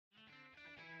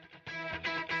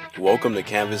Welcome to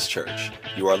Canvas Church.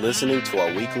 You are listening to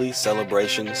our weekly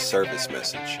celebration service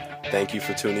message. Thank you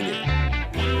for tuning in.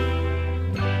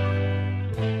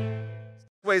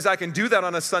 Ways I can do that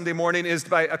on a Sunday morning is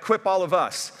by equip all of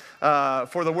us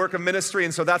for the work of ministry,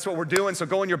 and so that's what we're doing. So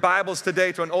go in your Bibles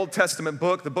today to an Old Testament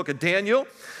book, the book of Daniel.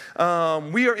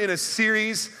 We are in a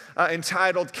series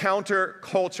entitled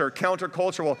Counterculture.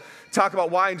 Counterculture, we'll talk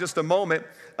about why in just a moment,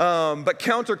 but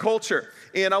counterculture.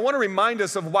 And I want to remind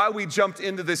us of why we jumped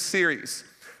into this series.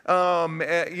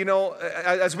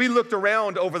 As we looked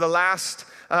around over the last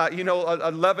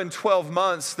 11, 12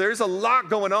 months, there's a lot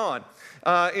going on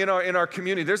in our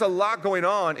community. There's a lot going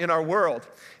on in our world.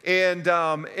 And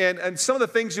some of the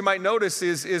things you might notice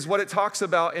is what it talks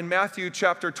about in Matthew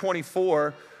chapter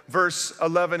 24, verse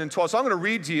 11 and 12. So I'm going to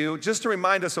read to you just to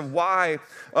remind us of why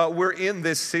we're in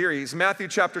this series. Matthew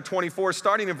chapter 24,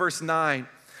 starting in verse 9.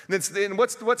 And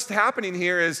what's happening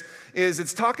here is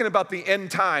it's talking about the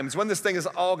end times, when this thing is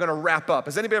all going to wrap up.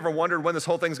 Has anybody ever wondered when this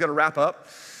whole thing's going to wrap up?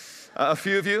 A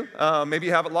few of you. Maybe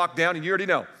you have it locked down and you already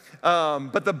know.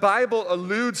 But the Bible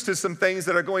alludes to some things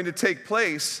that are going to take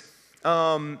place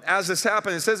as this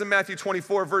happens. It says in Matthew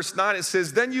 24, verse 9, it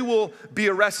says, "Then you will be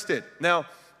arrested." Now,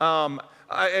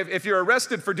 if you're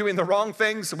arrested for doing the wrong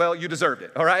things, well, you deserved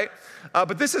it, all right?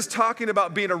 But this is talking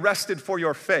about being arrested for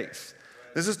your faith.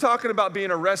 This is talking about being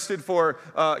arrested for,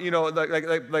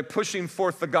 like pushing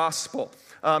forth the gospel.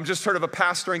 Just heard of a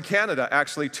pastor in Canada,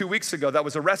 actually, 2 weeks ago that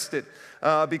was arrested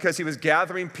because he was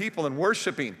gathering people and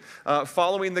worshiping,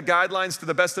 following the guidelines to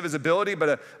the best of his ability,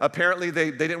 but apparently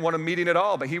they didn't want a meeting at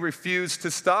all, but he refused to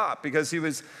stop because he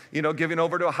was, giving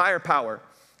over to a higher power.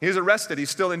 He was arrested. He's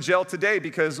still in jail today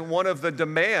because one of the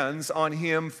demands on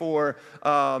him for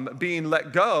being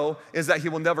let go is that he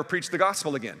will never preach the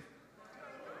gospel again.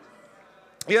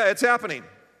 Yeah, it's happening.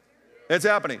 It's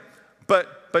happening. But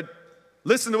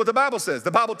listen to what the Bible says. The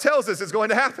Bible tells us it's going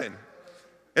to happen.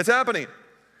 It's happening.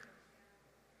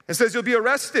 It says you'll be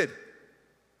arrested,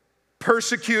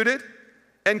 persecuted,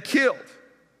 and killed.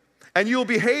 And you'll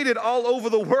be hated all over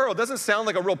the world. Doesn't sound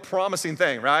like a real promising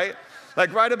thing, right?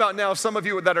 Like right about now, some of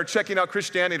you that are checking out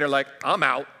Christianity are like, I'm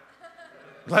out.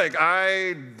 Like,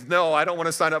 I don't want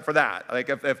to sign up for that. Like,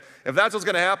 if that's what's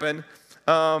going to happen.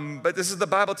 But this is the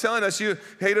Bible telling us you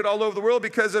hated all over the world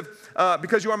because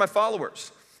you are my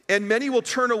followers. And many will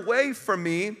turn away from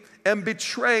me and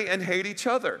betray and hate each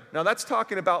other. Now that's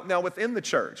talking about now within the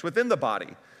church, within the body.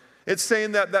 It's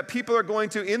saying that people are going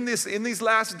to, in these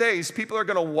last days, people are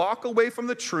going to walk away from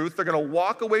the truth. They're going to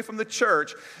walk away from the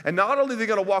church. And not only are they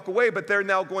going to walk away, but they're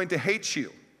now going to hate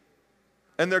you.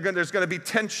 And there's going to be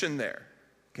tension there.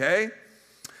 Okay?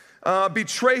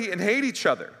 Betray and hate each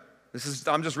other.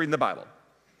 I'm just reading the Bible.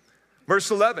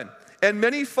 Verse 11, and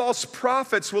many false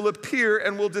prophets will appear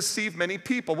and will deceive many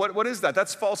people. What is that?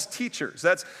 That's false teachers.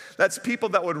 That's people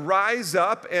that would rise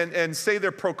up and say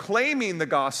they're proclaiming the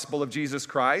gospel of Jesus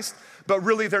Christ, but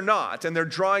really they're not, and they're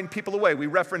drawing people away. We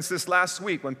referenced this last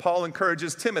week when Paul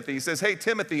encourages Timothy. He says, hey,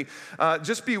 Timothy,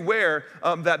 just beware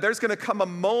that there's going to come a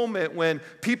moment when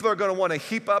people are going to want to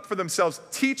heap up for themselves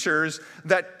teachers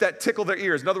that tickle their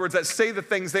ears. In other words, that say the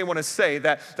things they want to say,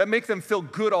 that make them feel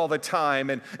good all the time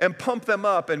and pump them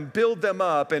up and build them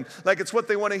up, and like it's what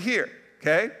they want to hear,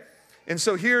 okay? And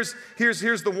so here's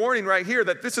the warning right here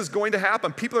that this is going to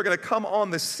happen. People are going to come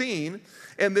on the scene,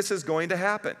 and this is going to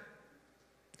happen.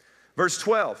 Verse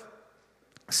 12,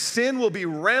 sin will be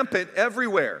rampant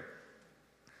everywhere.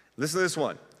 Listen to this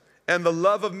one. And the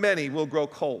love of many will grow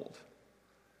cold.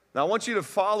 Now I want you to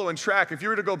follow and track. If you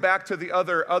were to go back to the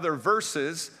other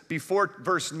verses, before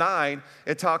verse 9,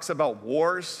 it talks about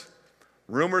wars,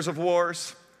 rumors of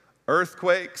wars,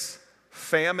 earthquakes,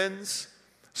 famines.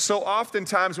 So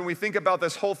oftentimes when we think about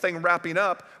this whole thing wrapping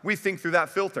up, we think through that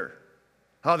filter.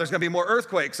 Oh, there's going to be more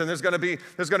earthquakes, and there's going to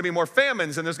be more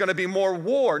famines, and there's going to be more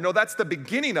war. No, that's the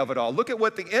beginning of it all. Look at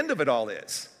what the end of it all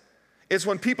is. It's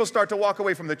when people start to walk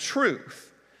away from the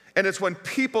truth, and it's when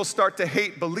people start to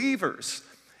hate believers.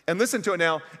 And listen to it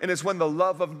now, and it's when the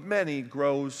love of many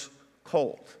grows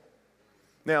cold.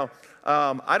 Now,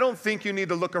 I don't think you need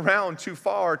to look around too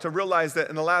far to realize that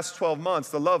in the last 12 months,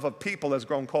 the love of people has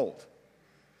grown cold.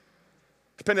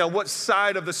 Depending on what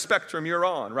side of the spectrum you're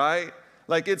on, right?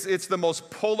 Like it's the most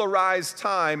polarized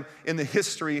time in the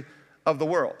history of the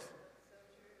world.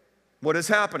 What is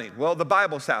happening? Well, the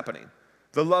Bible's happening.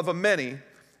 The love of many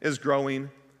is growing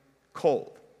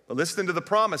cold. But listen to the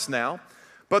promise now.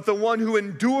 But the one who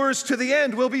endures to the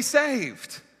end will be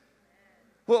saved.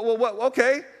 Well,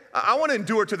 okay. I want to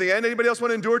endure to the end. Anybody else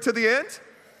want to endure to the end?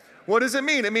 What does it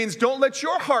mean? It means don't let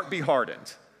your heart be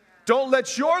hardened. Don't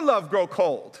let your love grow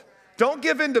cold. Don't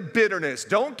give in to bitterness.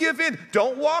 Don't give in.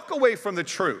 Don't walk away from the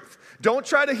truth. Don't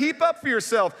try to heap up for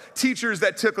yourself teachers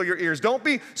that tickle your ears. Don't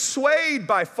be swayed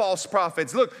by false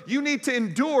prophets. Look, you need to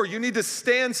endure. You need to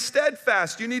stand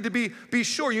steadfast. You need to be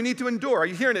sure. You need to endure. Are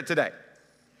you hearing it today?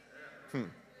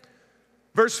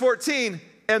 Verse 14,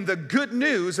 and the good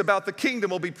news about the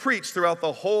kingdom will be preached throughout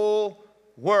the whole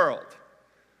world.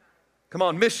 Come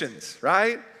on, missions,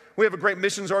 right? We have a great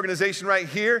missions organization right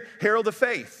here, Herald of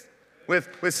Faith.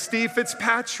 With Steve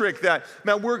Fitzpatrick,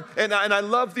 and I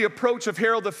love the approach of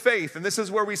Herald of Faith, and this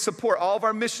is where we support all of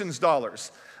our missions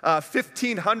dollars,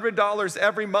 $1,500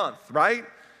 every month, right?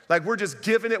 Like we're just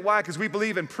giving it. Why? Because we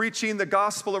believe in preaching the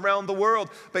gospel around the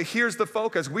world. But here's the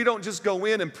focus. We don't just go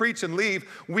in and preach and leave.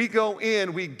 We go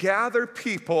in, we gather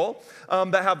people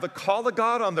that have the call of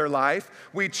God on their life.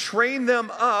 We train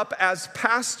them up as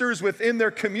pastors within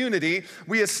their community.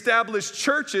 We establish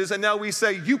churches, and now we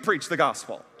say, you preach the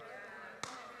gospel.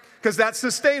 Because that's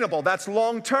sustainable, that's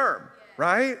long term,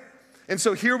 right? And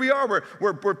so here we are,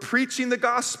 we're preaching the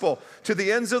gospel to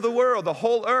the ends of the world, the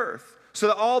whole earth, so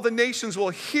that all the nations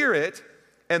will hear it,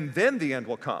 and then the end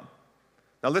will come.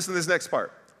 Now listen to this next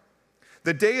part.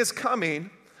 The day is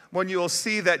coming when you will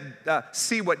see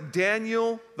what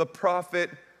Daniel the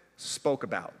prophet spoke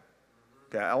about.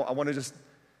 Okay, I want to just,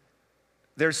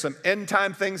 there's some end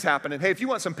time things happening. Hey, if you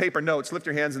want some paper notes, lift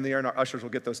your hands in the air and our ushers will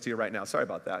get those to you right now. Sorry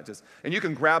about that. And you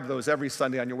can grab those every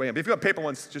Sunday on your way in. But if you have paper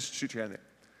ones, just shoot your hand in.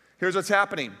 Here's what's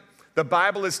happening. The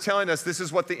Bible is telling us this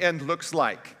is what the end looks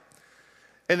like.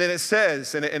 And then it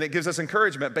says, and it gives us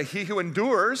encouragement, but he who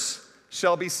endures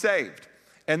shall be saved.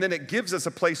 And then it gives us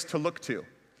a place to look to.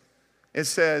 It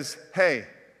says, hey,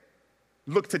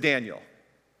 look to Daniel.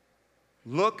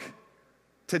 Look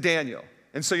to Daniel.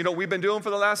 And so you know what we've been doing for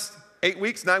the last 8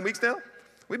 weeks, 9 weeks now?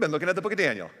 We've been looking at the book of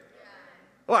Daniel.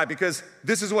 Why? Because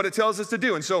this is what it tells us to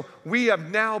do. And so we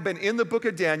have now been in the book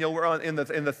of Daniel. We're in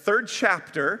the third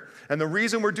chapter. And the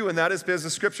reason we're doing that is because the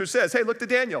scripture says, hey, look to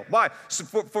Daniel. Why? So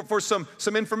for some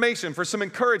information, for some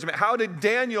encouragement. How did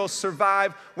Daniel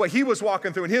survive what he was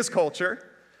walking through in his culture,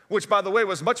 which, by the way,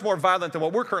 was much more violent than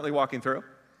what we're currently walking through?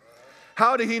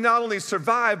 How did he not only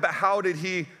survive, but how did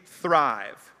he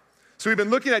thrive? So we've been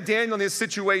looking at Daniel and his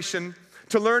situation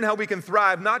to learn how we can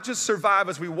thrive, not just survive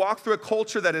as we walk through a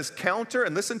culture that is counter,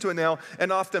 and listen to it now, and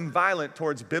often violent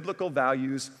towards biblical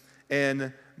values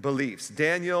and beliefs.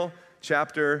 Daniel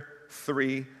chapter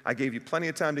 3, I gave you plenty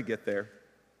of time to get there.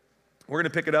 We're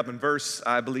going to pick it up in verse,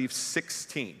 I believe,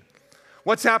 16.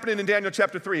 What's happening in Daniel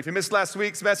chapter 3? If you missed last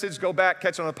week's message, go back,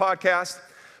 catch it on the podcast.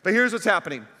 But here's what's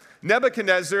happening.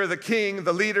 Nebuchadnezzar, the king,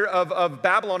 the leader of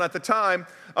Babylon at the time,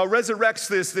 resurrects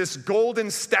this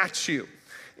golden statue.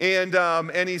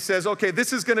 And he says, okay,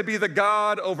 this is going to be the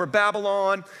God over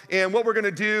Babylon. And what we're going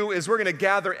to do is we're going to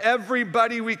gather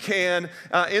everybody we can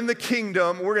in the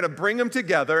kingdom. We're going to bring them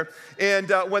together.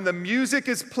 And when the music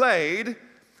is played,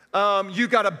 you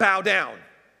got to bow down.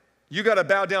 You got to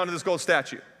bow down to this gold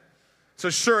statue. So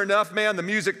sure enough, man, the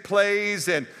music plays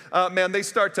and man, they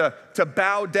start to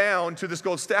bow down to this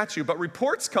gold statue. But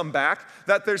reports come back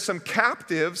that there's some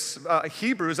captives,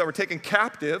 Hebrews that were taken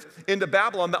captive into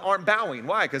Babylon that aren't bowing.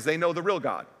 Why? Because they know the real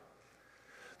God.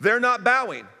 They're not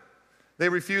bowing. They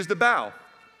refuse to bow.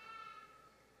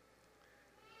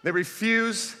 They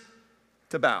refuse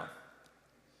to bow.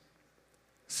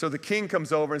 So the king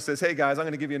comes over and says, hey guys, I'm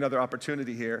going to give you another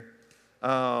opportunity here.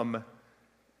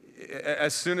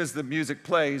 As soon as the music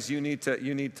plays, you need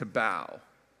to bow.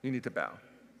 You need to bow.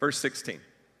 Verse 16.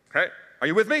 Okay, are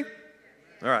you with me?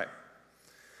 All right.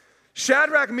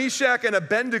 Shadrach, Meshach, and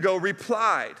Abednego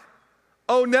replied,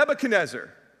 O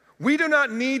Nebuchadnezzar, we do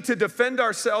not need to defend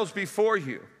ourselves before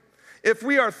you. If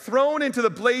we are thrown into the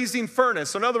blazing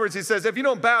furnace, so in other words, he says, if you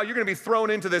don't bow, you're going to be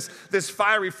thrown into this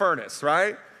fiery furnace,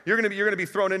 right? You're going to be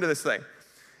thrown into this thing.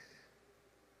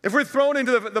 If we're thrown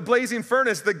into the blazing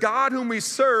furnace, the God whom we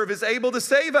serve is able to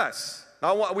save us.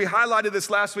 Now, we highlighted this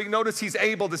last week. Notice he's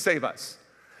able to save us.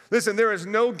 Listen, there is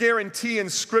no guarantee in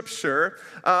Scripture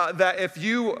that if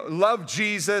you love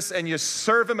Jesus and you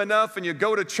serve him enough and you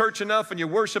go to church enough and you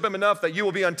worship him enough that you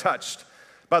will be untouched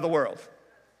by the world.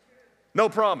 No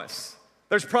promise.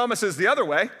 There's promises the other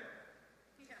way,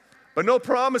 but no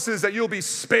promises that you'll be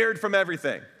spared from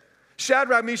everything.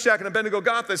 Shadrach, Meshach, and Abednego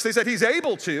got this. They said he's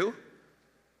able to.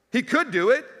 He could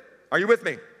do it. Are you with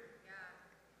me?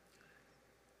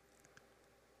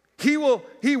 Yeah.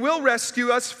 He will rescue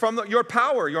us from your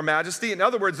power, your majesty. In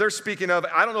other words, they're speaking of,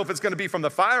 I don't know if it's going to be from the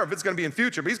fire or if it's going to be in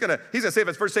future, but he's going to save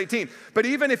us, verse 18. But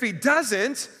even if he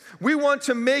doesn't, we want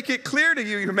to make it clear to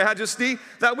you, your majesty,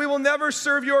 that we will never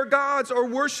serve your gods or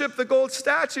worship the gold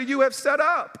statue you have set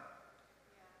up.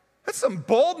 That's some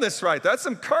boldness right there. That's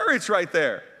some courage right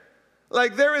there.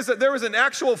 Like there was an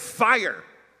actual fire.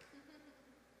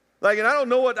 Like, and I don't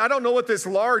know what this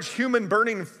large human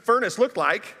burning furnace looked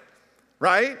like,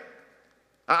 right?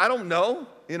 I don't know.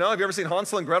 You know, have you ever seen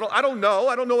Hansel and Gretel? I don't know.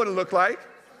 I don't know what it looked like.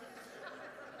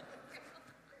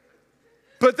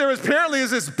 But there apparently is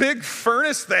this big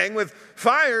furnace thing with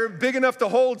fire big enough to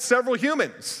hold several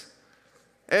humans.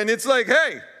 And it's like,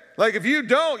 hey, like if you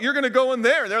don't, you're going to go in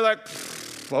there. And they're like,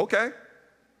 okay.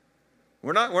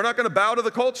 We're not going to bow to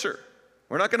the culture.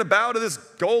 We're not going to bow to this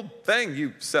gold thing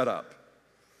you set up.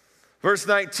 Verse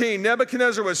 19,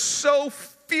 Nebuchadnezzar was so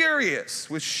furious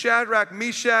with Shadrach,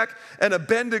 Meshach, and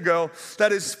Abednego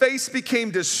that his face became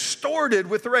distorted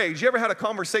with rage. You ever had a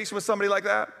conversation with somebody like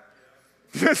that?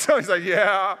 So he's like,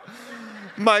 yeah,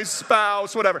 my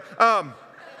spouse, whatever.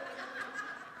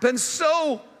 Been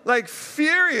so like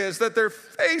furious that their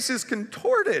face is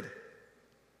contorted.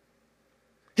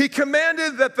 He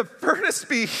commanded that the furnace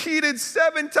be heated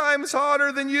 7 times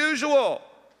hotter than usual.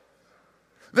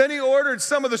 Then he ordered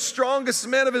some of the strongest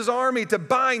men of his army to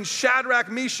bind Shadrach,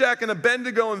 Meshach, and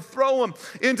Abednego and throw them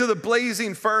into the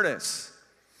blazing furnace.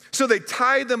 So they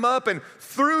tied them up and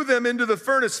threw them into the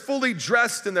furnace fully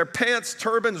dressed in their pants,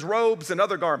 turbans, robes, and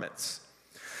other garments.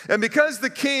 And because the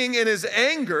king in his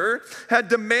anger had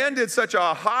demanded such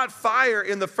a hot fire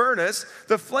in the furnace,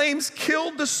 the flames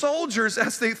killed the soldiers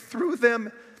as they threw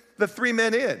the 3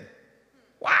 men in.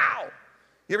 Wow.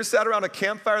 You ever sat around a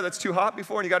campfire that's too hot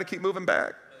before and you got to keep moving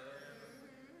back?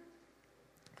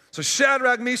 So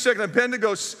Shadrach, Meshach, and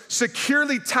Abednego,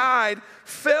 securely tied,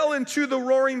 fell into the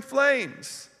roaring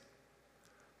flames.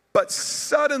 But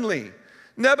suddenly,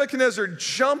 Nebuchadnezzar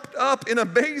jumped up in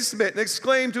amazement and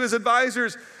exclaimed to his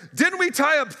advisors, "Didn't we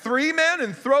tie up 3 men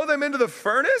and throw them into the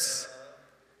furnace?"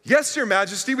 "Yes, your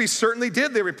majesty, we certainly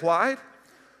did," they replied.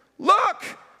 "Look,"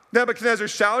 Nebuchadnezzar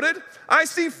shouted, "I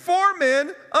see 4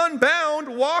 men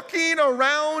unbound walking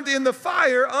around in the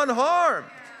fire unharmed.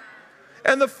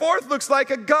 And the 4th looks like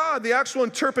a god." The actual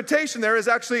interpretation there is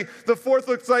actually the 4th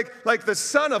looks like the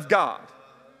Son of God.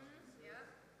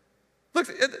 Look,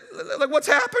 what's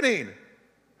happening?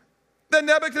 Then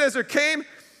Nebuchadnezzar came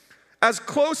as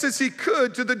close as he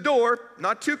could to the door,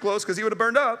 not too close because he would have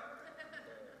burned up,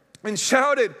 and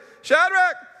shouted,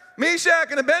 "Shadrach, Meshach,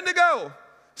 and Abednego,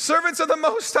 servants of the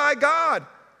Most High God,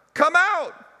 come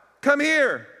out, come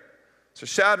here." So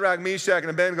Shadrach, Meshach, and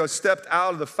Abednego stepped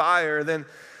out of the fire. Then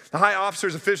the high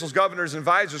officers, officials, governors, and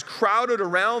advisors crowded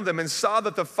around them and saw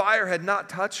that the fire had not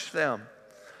touched them.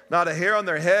 Not a hair on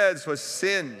their heads was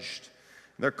singed.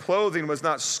 Their clothing was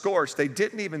not scorched. They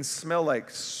didn't even smell like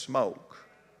smoke.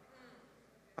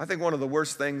 I think one of the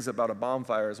worst things about a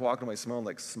bonfire is walking away smelling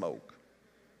like smoke.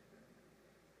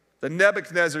 Then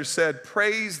Nebuchadnezzar said,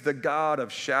 "Praise the God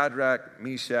of Shadrach,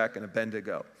 Meshach, and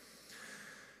Abednego.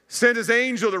 Sent his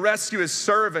angel to rescue his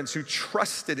servants who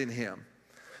trusted in him.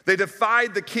 They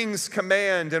defied the king's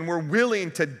command and were willing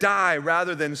to die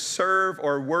rather than serve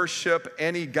or worship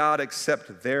any god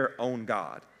except their own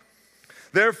God.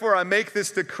 Therefore, I make this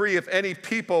decree: if any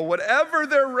people, whatever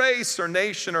their race or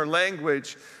nation or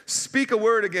language, speak a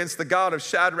word against the God of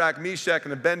Shadrach, Meshach,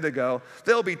 and Abednego,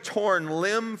 they'll be torn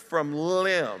limb from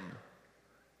limb."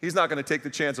 He's not going to take the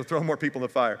chance of throwing more people in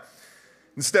the fire.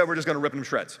 Instead, we're just going to rip them to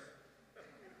shreds.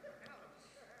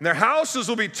 "And their houses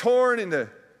will be torn into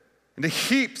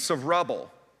heaps of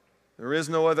rubble. There is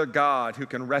no other God who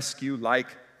can rescue like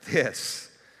this."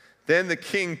 Then the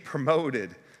king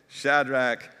promoted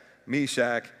Shadrach,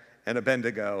 Meshach, and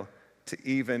Abednego to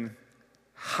even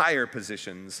higher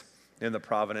positions in the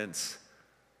province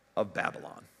of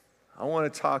Babylon. I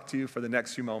want to talk to you for the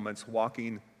next few moments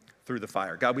walking through the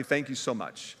fire. God, we thank you so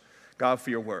much, God,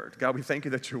 for your word. God, we thank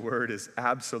you that your word is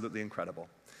absolutely incredible.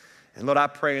 And Lord, I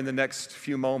pray in the next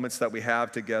few moments that we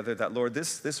have together that, Lord,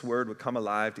 this word would come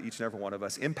alive to each and every one of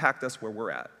us, impact us where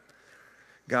we're at.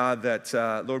 God, that,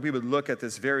 Lord, we would look at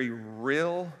this very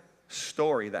real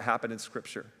story that happened in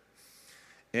Scripture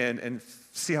and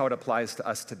see how it applies to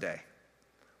us today.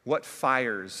 What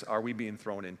fires are we being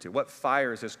thrown into? What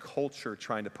fires is culture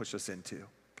trying to push us into?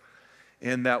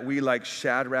 And that we, like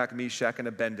Shadrach, Meshach, and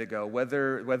Abednego,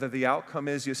 whether the outcome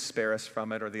is you spare us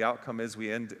from it or the outcome is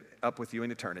we end up with you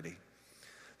in eternity,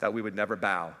 that we would never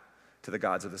bow to the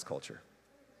gods of this culture.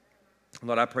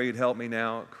 Lord, I pray you'd help me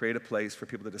now create a place for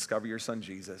people to discover your son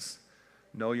Jesus,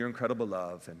 know your incredible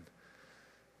love, and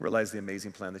realize the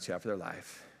amazing plan that you have for their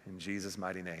life. In Jesus'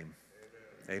 mighty name,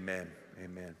 amen,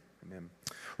 amen, amen.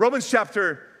 Romans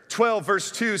chapter 12,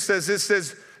 verse 2 says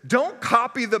this, "Don't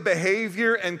copy the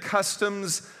behavior and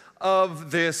customs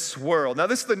of this world. Now,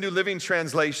 this is the New Living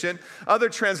Translation. Other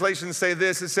translations say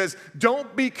this. It says,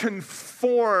 don't be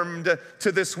conformed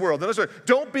to this world. In other words,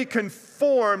 don't be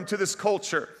conformed to this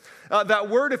culture. That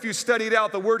word, if you study it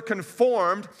out, the word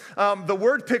conformed, the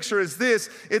word picture is this.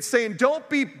 It's saying don't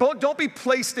be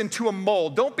placed into a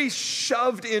mold. Don't be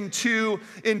shoved into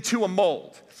a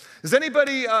mold. Has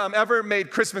anybody ever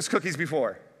made Christmas cookies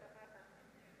before?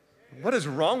 What is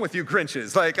wrong with you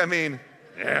Grinches? I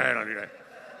don't do that.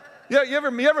 Yeah, you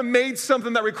ever made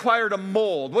something that required a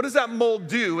mold? What does that mold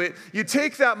do? You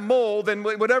take that mold and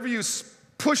whatever you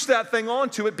push that thing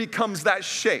onto, it becomes that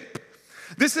shape.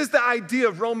 This is the idea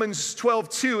of Romans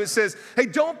 12:2. It says, hey,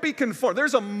 don't be conformed.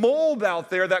 There's a mold out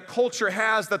there that culture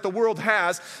has, that the world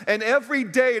has, and every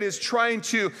day it is trying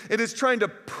to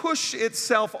push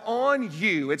itself on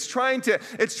you. It's trying to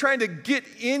get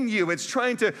in you. It's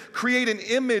trying to create an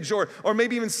image or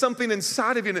maybe even something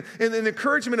inside of you. And the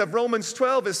encouragement of Romans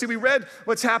 12 is, see, we read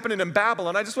what's happening in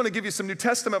Babylon. I just want to give you some New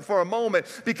Testament for a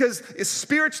moment, because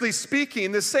spiritually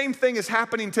speaking, the same thing is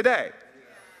happening today.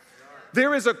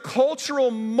 There is a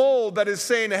cultural mold that is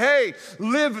saying, hey,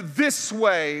 live this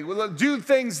way, do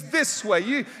things this way.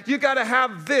 You got to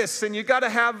have this and you got to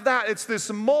have that. It's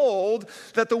this mold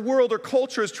that the world or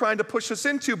culture is trying to push us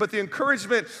into. But the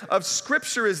encouragement of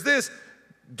Scripture is this: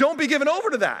 don't be given over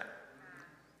to that.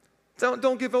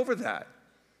 Don't give over to that.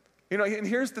 And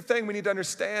here's the thing we need to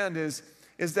understand is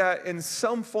that in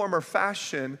some form or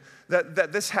fashion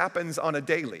that this happens on a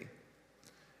daily.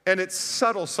 And it's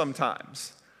subtle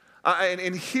sometimes.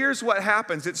 And here's what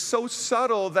happens. It's so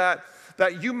subtle that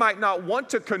you might not want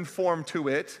to conform to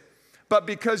it, but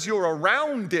because you're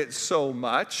around it so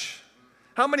much.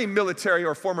 How many military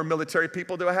or former military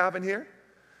people do I have in here?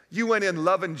 You went in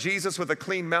loving Jesus with a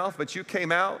clean mouth, but you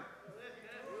came out.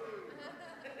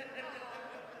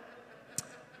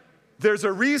 There's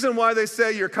a reason why they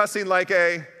say you're cussing like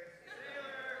a...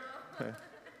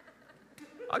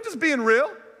 I'm just being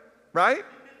real, right?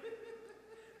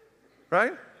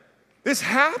 Right? This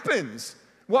happens.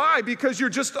 Why? Because you're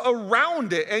just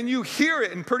around it and you hear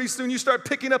it, and pretty soon you start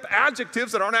picking up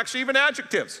adjectives that aren't actually even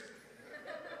adjectives.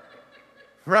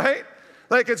 Right?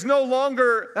 It's no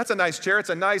longer, that's a nice chair,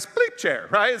 it's a nice bleep chair,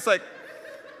 right? It's like,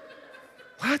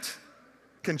 what?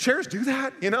 Can chairs do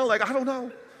that? I don't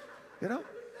know.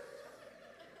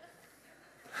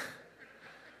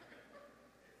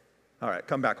 All right,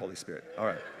 come back, Holy Spirit. All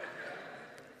right.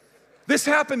 This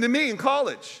happened to me in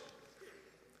college.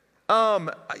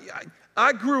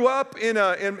 I grew up in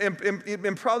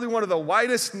probably one of the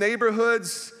whitest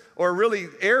neighborhoods or really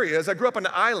areas. I grew up on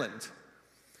an island.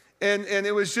 And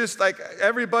it was just like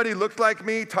everybody looked like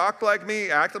me, talked like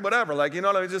me, acted whatever.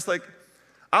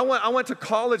 I went to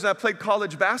college and I played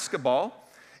college basketball.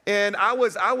 And I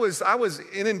was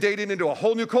inundated into a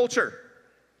whole new culture.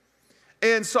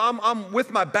 And so I'm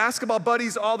with my basketball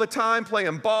buddies all the time,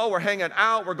 playing ball. We're hanging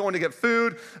out. We're going to get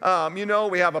food.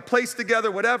 We have a place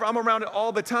together, whatever. I'm around it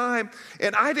all the time.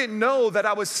 And I didn't know that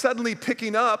I was suddenly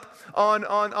picking up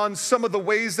on some of the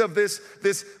ways of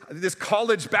this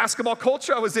college basketball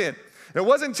culture I was in. It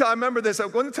wasn't until I remember this.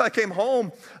 It wasn't until I came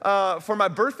home for my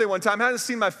birthday one time. I hadn't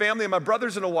seen my family and my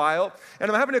brothers in a while.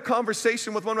 And I'm having a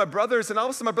conversation with one of my brothers. And all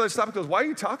of a sudden my brother stops and goes, "Why are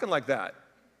you talking like that?"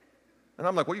 And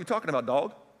I'm like, "What are you talking about,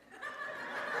 dog?"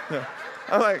 Yeah.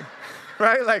 I'm like,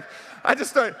 right? I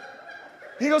just started.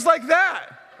 He goes like that.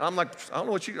 I'm like, I don't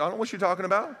know what you're talking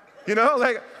about. And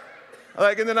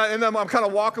then I'm kind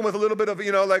of walking with a little bit of,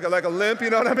 like a limp. You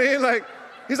know what I mean?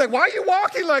 He's like, "Why are you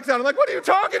walking like that?" I'm like, "What are you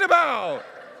talking about?"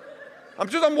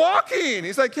 I'm walking.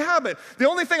 He's like, "Yeah, but the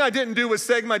only thing I didn't do was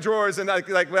sag my drawers and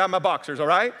have my boxers, all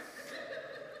right?"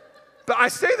 But I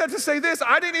say that to say this: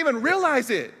 I didn't even realize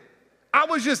it. I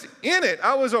was just in it.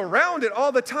 I was around it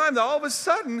all the time. All of a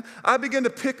sudden, I began to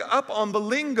pick up on the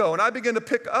lingo, and I began to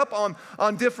pick up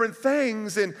on different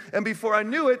things. And before I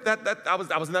knew it, I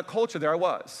was in that culture. There I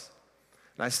was.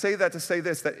 And I say that to say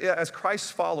this, that as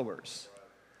Christ's followers,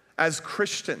 as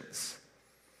Christians,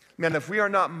 man, if we are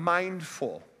not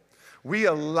mindful, we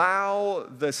allow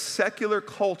the secular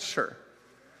culture,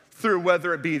 through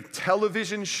whether it be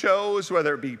television shows,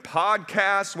 whether it be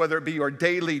podcasts, whether it be your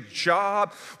daily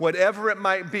job, whatever it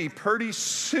might be, pretty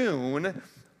soon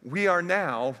we are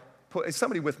now, is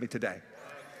somebody with me today?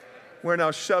 We're now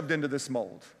shoved into this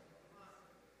mold.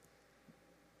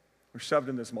 We're shoved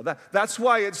in this mold. That's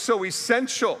why it's so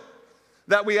essential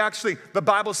that we actually, the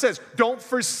Bible says, don't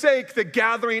forsake the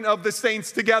gathering of the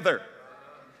saints together.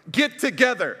 Get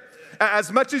together.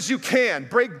 As much as you can,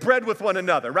 break bread with one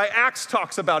another, right? Acts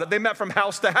talks about it. They met from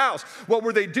house to house. What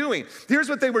were they doing? Here's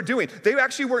what they were doing. They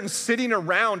actually weren't sitting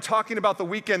around talking about the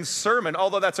weekend sermon,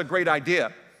 although that's a great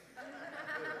idea.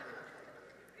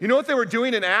 You know what they were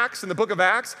doing in Acts, in the book of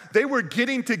Acts? They were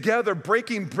getting together,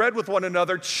 breaking bread with one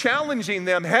another, challenging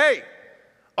them, hey,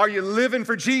 are you living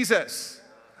for Jesus?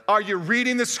 Are you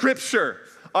reading the scripture?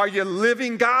 Are you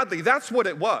living godly? That's what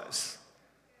it was.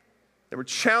 They were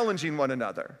challenging one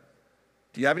another.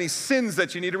 Do you have any sins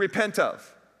that you need to repent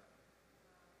of?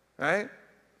 Right?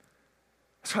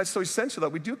 That's why it's so essential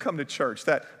that we do come to church,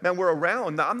 that, man, we're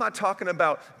around. Now, I'm not talking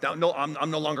about, no,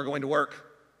 I'm no longer going to work.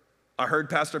 I heard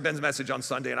Pastor Ben's message on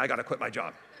Sunday and I got to quit my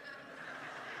job.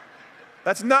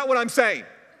 That's not what I'm saying,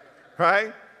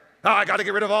 right? Oh, I got to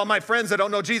get rid of all my friends that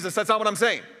don't know Jesus. That's not what I'm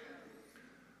saying.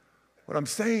 What I'm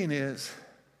saying is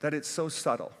that it's so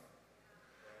subtle.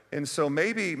 And so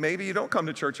maybe you don't come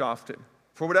to church often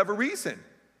for whatever reason.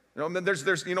 You know,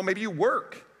 there's maybe you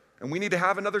work and we need to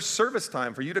have another service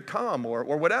time for you to come or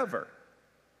whatever.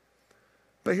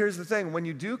 But here's the thing, when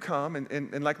you do come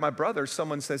and like my brother,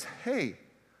 someone says, hey,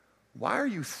 why are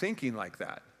you thinking like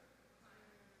that?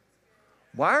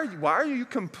 Why are you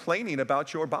complaining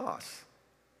about your boss?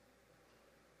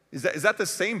 Is that the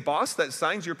same boss that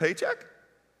signs your paycheck?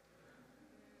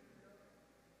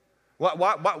 Why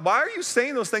are you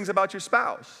saying those things about your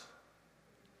spouse?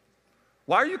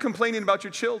 Why are you complaining about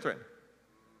your children?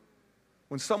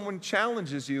 When someone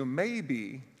challenges you,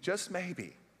 maybe, just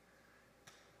maybe,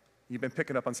 you've been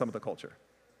picking up on some of the culture.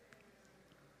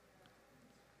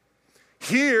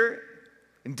 Here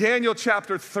in Daniel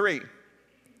chapter 3,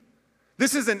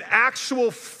 this is an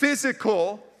actual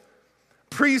physical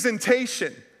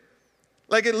presentation.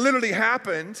 Like it literally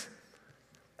happened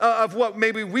of what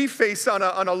maybe we face on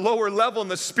a lower level in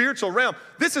the spiritual realm.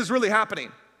 This is really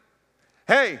happening.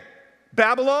 Hey,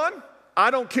 Babylon,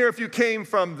 I don't care if you came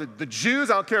from the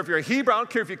Jews, I don't care if you're a Hebrew, I don't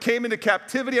care if you came into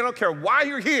captivity, I don't care why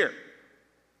you're here.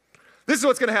 This is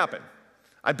what's gonna happen.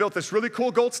 I built this really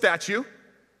cool gold statue,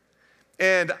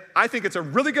 and I think it's a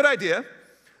really good idea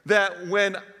that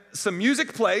when some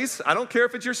music plays, I don't care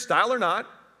if it's your style or not,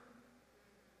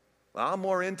 well,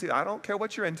 I don't care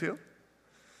what you're into.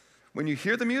 When you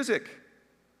hear the music,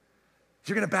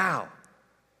 you're gonna bow.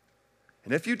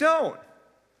 And if you don't,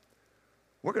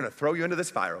 we're gonna throw you into this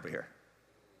fire over here,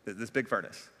 this big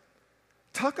furnace.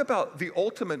 Talk about the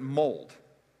ultimate mold,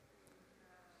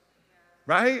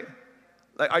 right?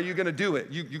 Like, are you gonna do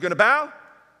it? You gonna bow?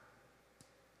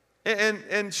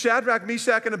 And Shadrach,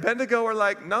 Meshach, and Abednego are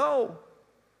like, no,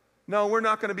 we're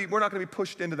not gonna be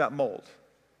pushed into that mold.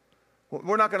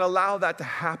 We're not gonna allow that to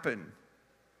happen.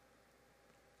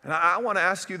 And I wanna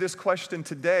ask you this question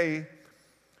today.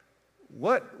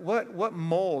 What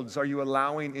molds are you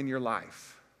allowing in your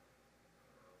life?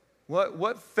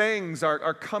 What things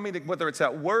are coming to, whether it's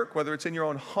at work, whether it's in your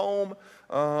own home,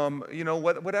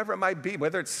 whatever it might be,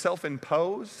 whether it's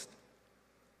self-imposed,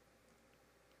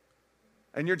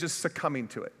 and you're just succumbing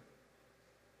to it,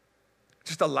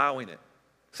 just allowing it.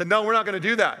 Said, no, we're not gonna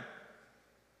do that.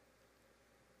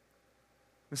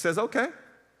 It says, okay,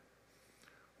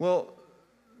 well,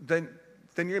 then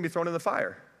you're gonna be thrown in the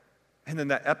fire. And then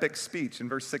that epic speech in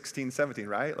verse 16, 17,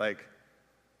 right? Like,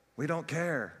 we don't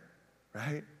care,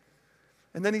 right?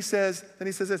 And then he says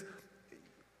this,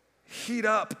 heat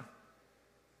up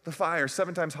the fire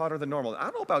 7 times hotter than normal. I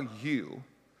don't know about you,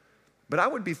 but I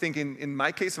would be thinking, in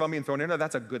my case, if I'm being thrown in there,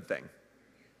 that's a good thing,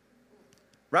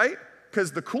 right?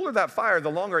 Because the cooler that fire,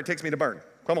 the longer it takes me to burn.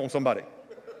 Come on, somebody.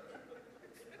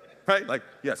 Right? Like,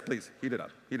 yes, please, heat it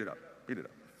up, heat it up, heat it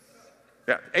up.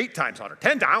 Yeah, 8 times hotter,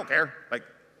 10 times, I don't care. Like,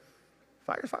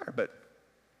 fire's fire, but.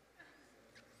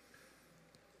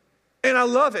 And I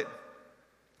love it,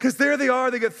 because there they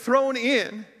are, they get thrown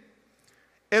in,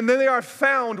 and then they are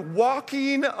found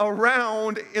walking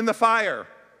around in the fire,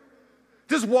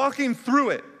 just walking through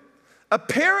it.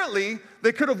 Apparently,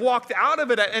 they could have walked out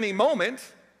of it at any moment,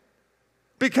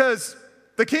 because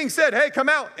the king said, hey, come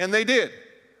out, and they did.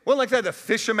 It wasn't like they had to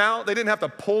fish them out. They didn't have to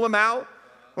pull them out.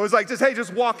 It was like,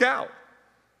 just walk out.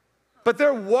 But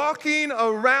they're walking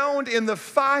around in the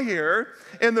fire,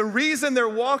 and the reason they're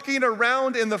walking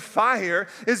around in the fire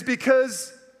is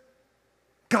because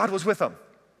God was with them.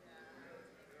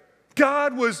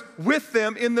 God was with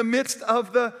them in the midst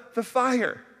of the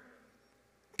fire.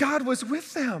 God was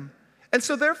with them. And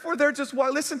so therefore, they're just,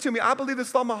 listen to me, I believe this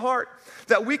with all my heart,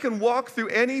 that we can walk through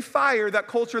any fire that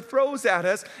culture throws at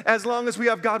us as long as we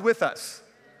have God with us.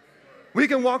 We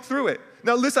can walk through it.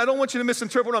 Now listen, I don't want you to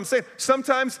misinterpret what I'm saying.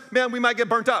 Sometimes, man, we might get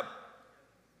burnt up.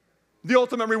 The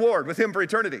ultimate reward with Him for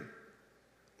eternity.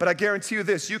 But I guarantee you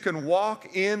this, you can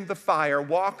walk in the fire,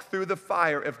 walk through the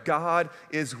fire if God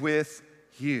is with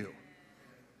you.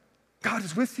 God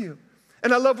is with you.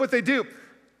 And I love what they do.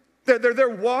 They're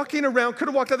walking around, could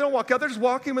have walked out, they don't walk out, they're just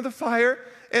walking with the fire,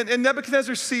 and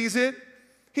Nebuchadnezzar sees it,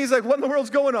 He's like, what in the world's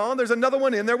going on? There's another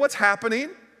one in there. What's happening?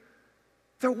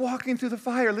 They're walking through the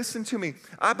fire. Listen to me.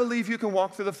 I believe you can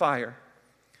walk through the fire.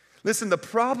 Listen, the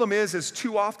problem is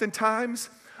too often times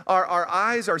our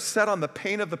eyes are set on the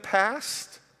pain of the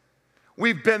past.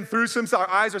 We've been through our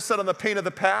eyes are set on the pain of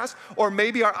the past, or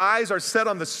maybe our eyes are set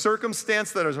on the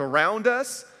circumstance that is around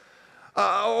us.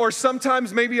 Or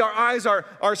sometimes maybe our eyes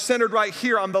are centered right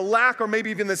here on the lack or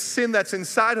maybe even the sin that's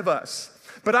inside of us.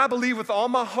 But I believe with all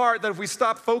my heart that if we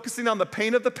stop focusing on the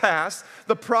pain of the past,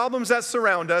 the problems that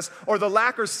surround us, or the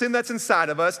lack or sin that's inside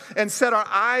of us, and set our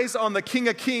eyes on the King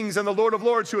of Kings and the Lord of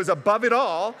Lords who is above it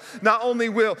all, not only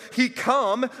will he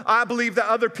come, I believe that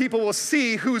other people will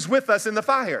see who's with us in the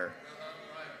fire.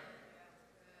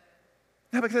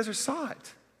 Nebuchadnezzar saw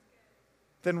it.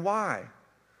 Then why?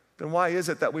 Then why is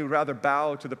it that we would rather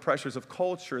bow to the pressures of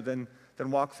culture than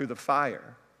walk through the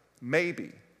fire?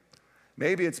 Maybe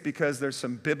it's because there's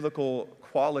some biblical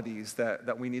qualities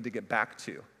that we need to get back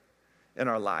to in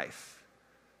our life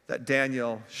that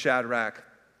Daniel, Shadrach,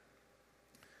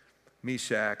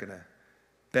 Meshach, and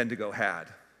Abednego had.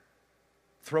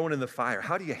 Thrown in the fire.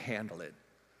 How do you handle it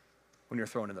when you're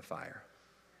thrown in the fire?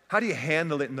 How do you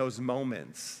handle it in those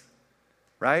moments?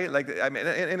 Right?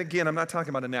 And again, I'm not talking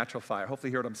about a natural fire. Hopefully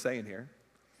you hear what I'm saying here.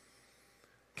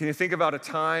 Can you think about a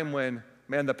time when,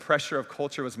 man, the pressure of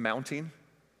culture was mounting?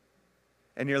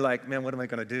 And you're like, man, what am I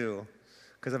going to do?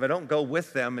 Because if I don't go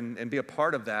with them and be a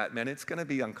part of that, man, it's going to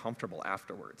be uncomfortable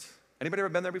afterwards. Anybody ever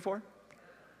been there before?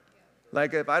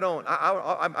 Like if I don't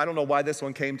know why this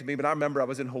one came to me, but I remember I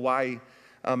was in Hawaii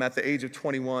at the age of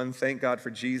 21. Thank God for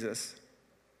Jesus.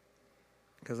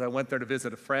 Because I went there to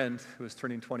visit a friend who was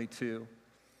turning 22.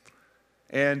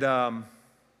 And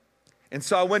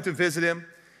so I went to visit him.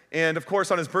 And of course,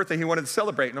 on his birthday, he wanted to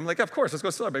celebrate. And I'm like, of course, let's go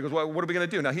celebrate. He goes, what are we going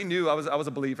to do? Now, he knew I was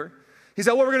a believer. He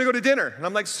said, well, we're going to go to dinner. And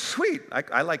I'm like, sweet.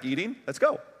 I like eating. Let's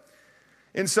go.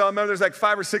 And so I remember there's like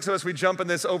 5 or 6 of us. We jump in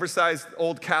this oversized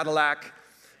old Cadillac,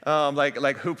 like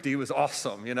Hoopty. It was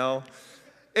awesome, you know.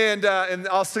 And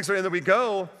all 6 are in there. We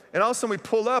go. And all of a sudden, we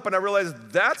pull up. And I realize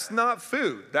that's not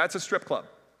food. That's a strip club.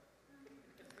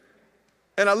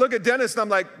 And I look at Dennis, and I'm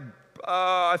like,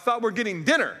 I thought we're getting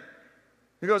dinner.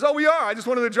 He goes, oh, we are. I just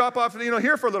wanted to drop off,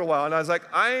 here for a little while. And I was like,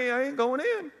 I ain't going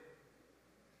in.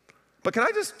 But can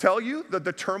I just tell you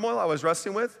the turmoil I was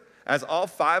wrestling with as all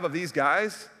 5 of these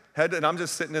guys headed, and I'm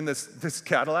just sitting in this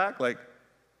Cadillac like,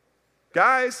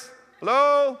 guys,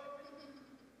 hello?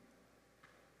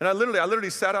 And I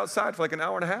literally sat outside for like an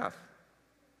hour and a half,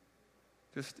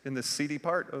 just in the seedy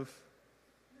part of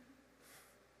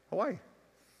Hawaii.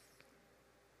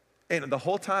 And the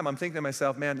whole time I'm thinking to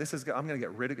myself, man, I'm going to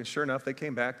get ridiculed. Sure enough, they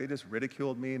came back. They just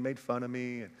ridiculed me and made fun of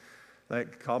me and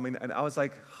like called me. And I was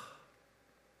like,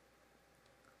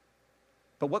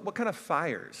 but what kind of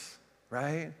fires,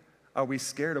 right, are we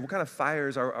scared of? What kind of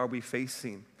fires are we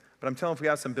facing? But I'm telling you, if we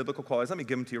have some biblical qualities, let me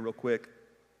give them to you real quick.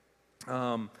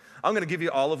 I'm going to give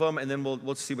you all of them, and then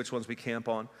we'll see which ones we camp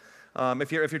on.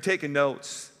 If you're taking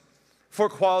notes, 4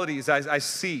 qualities I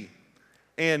see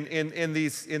in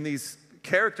these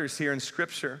characters here in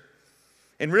Scripture.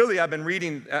 And really, I've been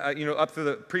reading, up through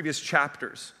the previous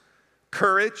chapters.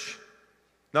 Courage,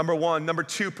 number 1. Number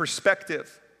 2,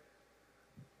 perspective.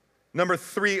 Number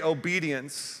 3,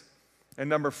 obedience. And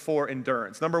number 4,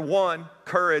 endurance. Number 1,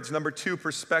 courage. Number 2,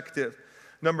 perspective.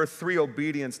 Number 3,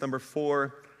 obedience. Number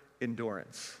 4,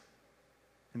 endurance.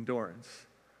 Endurance.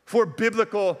 4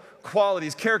 biblical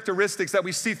qualities, characteristics that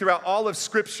we see throughout all of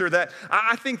Scripture that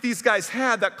I think these guys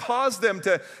had that caused them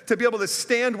to be able to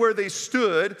stand where they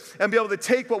stood and be able to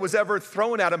take what was ever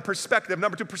thrown at them. Perspective.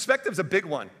 Number 2, perspective is a big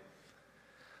one.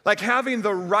 Like having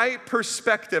the right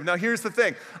perspective. Now, here's the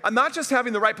thing. I'm not just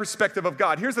having the right perspective of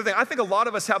God. Here's the thing. I think a lot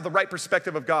of us have the right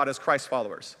perspective of God as Christ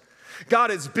followers.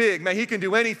 God is big, man. He can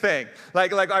do anything.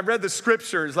 Like I read the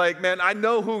Scriptures. Like, man, I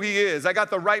know who He is. I got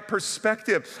the right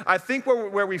perspective. I think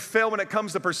where we fail when it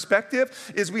comes to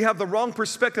perspective is we have the wrong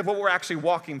perspective of what we're actually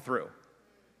walking through.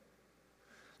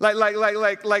 Like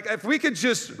if we could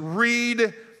just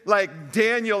read like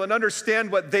Daniel and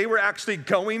understand what they were actually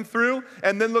going through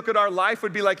and then look at our life,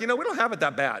 would be like, we don't have it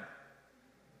that bad.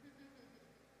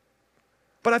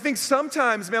 But I think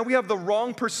sometimes, man, we have the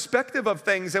wrong perspective of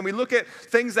things, and we look at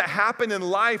things that happen in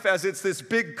life as it's this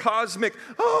big cosmic,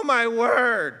 oh my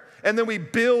word. And then we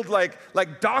build like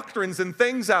doctrines and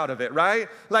things out of it, right?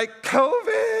 Like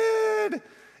COVID,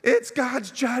 it's God's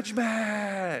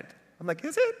judgment. I'm like,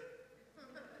 is it?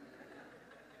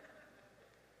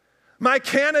 My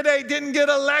candidate didn't get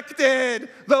elected.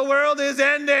 The world is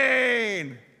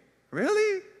ending.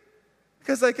 Really?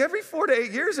 Because like every 4 to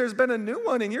 8 years, there's been a new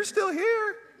one, and you're still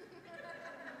here.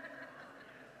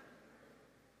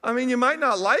 I mean, you might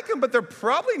not like them, but they're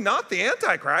probably not the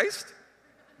Antichrist.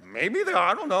 Maybe they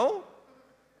are, I don't know.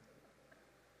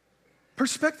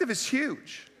 Perspective is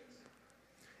huge.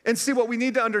 And see, what we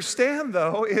need to understand,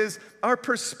 though, is our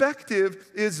perspective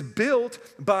is built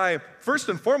by, first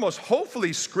and foremost,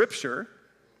 hopefully Scripture.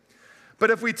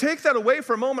 But if we take that away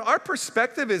for a moment, our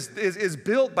perspective is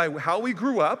built by how we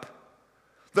grew up,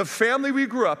 the family we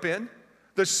grew up in,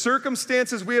 the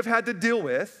circumstances we have had to deal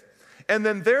with, and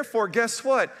then therefore, guess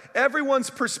what?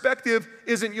 Everyone's perspective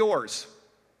isn't yours.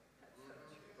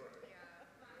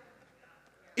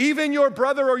 Even your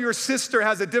brother or your sister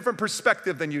has a different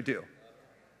perspective than you do.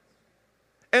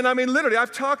 And I mean, literally,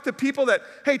 I've talked to people that,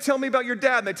 hey, tell me about your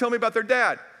dad, and they tell me about their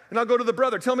dad. And I'll go to the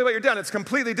brother, tell me about your dad, and it's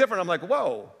completely different. I'm like,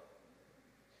 whoa.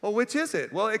 Well, which is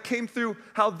it? Well, it came through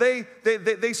how they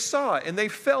saw it, and they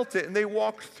felt it, and they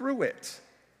walked through it.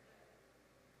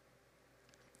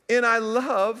 And I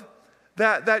love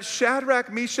that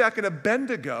Shadrach, Meshach, and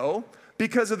Abednego,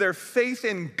 because of their faith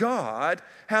in God,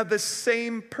 have the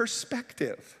same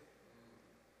perspective.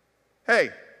 Hey,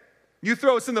 you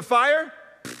throw us in the fire,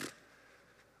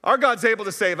 our God's able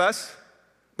to save us.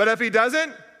 But if he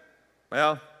doesn't,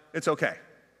 well, it's okay.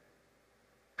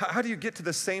 How do you get to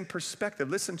the same perspective?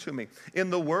 Listen to me.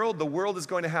 In the world is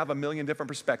going to have a million different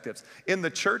perspectives. In the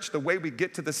church, the way we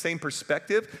get to the same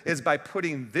perspective is by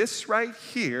putting this right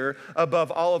here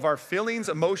above all of our feelings,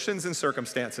 emotions, and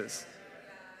circumstances.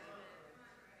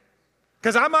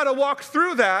 Because I might have walked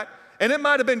through that, and it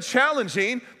might have been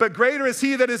challenging, but greater is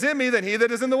he that is in me than he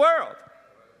that is in the world.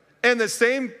 And the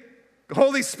same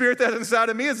Holy Spirit that's inside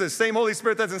of me is the same Holy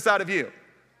Spirit that's inside of you.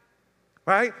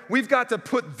 Right? We've got to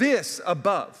put this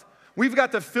above. We've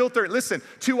got to filter. Listen,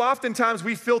 too oftentimes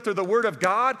we filter the Word of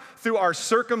God through our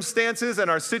circumstances and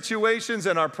our situations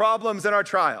and our problems and our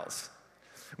trials.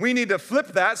 We need to flip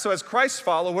that so as Christ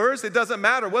followers, it doesn't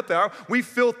matter what they are, we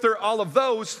filter all of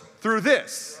those through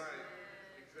this.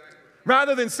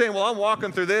 Rather than saying, well, I'm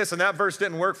walking through this and that verse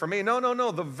didn't work for me.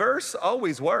 No. The verse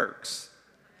always works.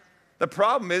 The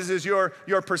problem is your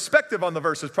perspective on the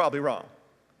verse is probably wrong.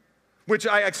 Which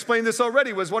I explained this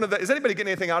already was one of the, is anybody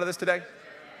getting anything out of this today?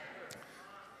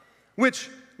 Which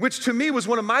to me was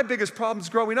one of my biggest problems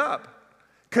growing up.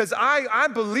 Because I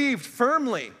believed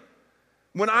firmly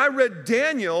when I read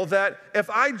Daniel that if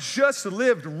I just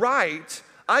lived right,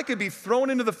 I could be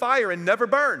thrown into the fire and never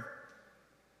burn.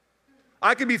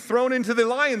 I could be thrown into the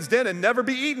lion's den and never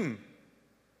be eaten.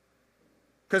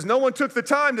 Because no one took the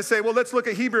time to say, well, let's look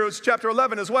at Hebrews chapter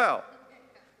 11 as well.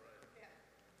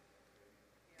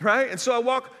 Right? And so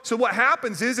what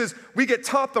happens is we get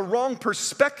taught the wrong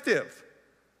perspective.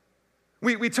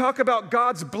 We talk about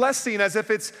God's blessing as if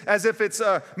it's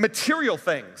material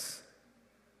things.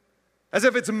 As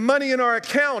if it's money in our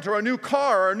account or a new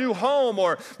car or a new home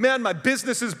or, man, my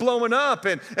business is blowing up.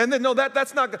 And then, no,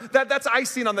 that's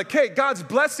icing on the cake. God's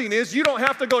blessing is you don't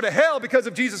have to go to hell because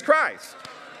of Jesus Christ.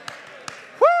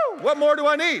 Woo! What more do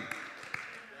I need?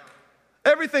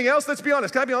 Everything else, let's be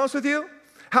honest. Can I be honest with you?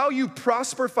 How you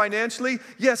prosper financially,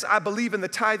 yes, I believe in the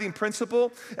tithing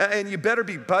principle, and you better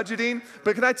be budgeting.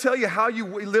 But can I tell you how you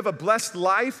live a blessed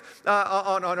life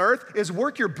on earth is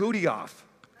work your booty off.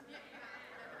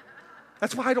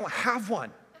 That's why I don't have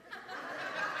one.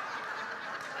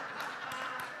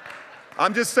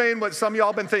 I'm just saying what some of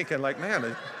y'all been thinking. Like,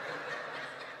 man,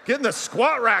 get in the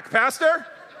squat rack, Pastor.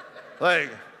 Like,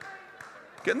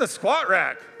 get in the squat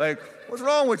rack. Like, what's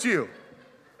wrong with you?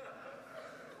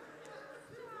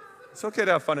 It's okay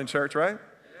to have fun in church, right?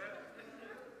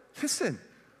 Listen,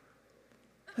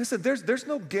 there's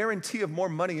no guarantee of more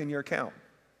money in your account.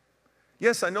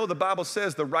 Yes, I know the Bible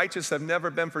says the righteous have never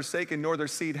been forsaken, nor their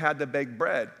seed had to beg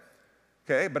bread.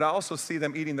 Okay, but I also see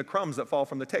them eating the crumbs that fall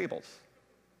from the tables.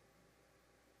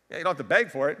 Yeah, you don't have to beg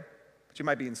for it, but you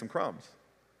might be eating some crumbs.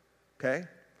 Okay?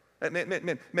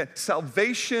 Man,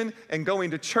 salvation and going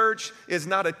to church is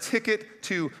not a ticket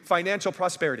to financial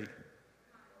prosperity.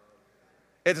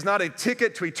 It is not a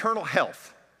ticket to eternal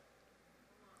health.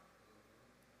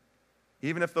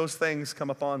 Even if those things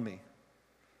come upon me,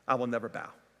 I will never bow.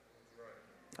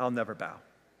 I'll never bow.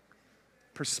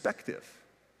 Perspective.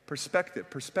 Look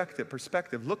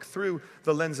through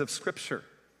the lens of Scripture.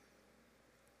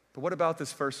 But what about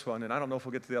this first one? And I don't know if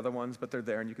we'll get to the other ones, but they're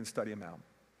there and you can study them out.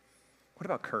 What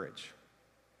about courage?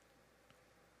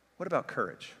 What about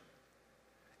courage?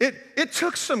 It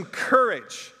took some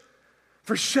courage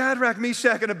for Shadrach,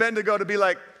 Meshach, and Abednego to be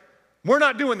like, we're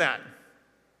not doing that.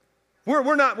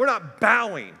 We're not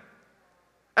bowing.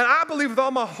 And I believe with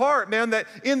all my heart, man, that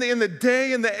in the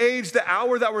day, in the age, the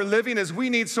hour that we're living is we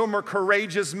need some more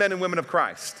courageous men and women of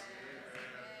Christ.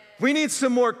 We need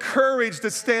some more courage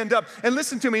to stand up. And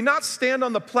listen to me, not stand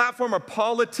on the platform of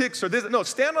politics or this. No,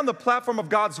 stand on the platform of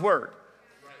God's word.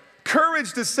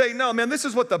 Courage to say, no, man, this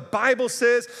is what the Bible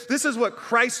says. This is what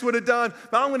Christ would have done.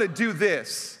 But I'm going to do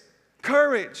this.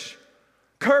 Courage.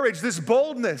 Courage, this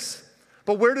boldness.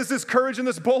 But where does this courage and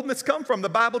this boldness come from? The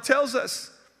Bible tells us.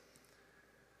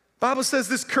 The Bible says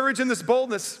this courage and this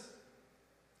boldness.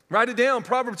 Write it down,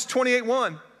 Proverbs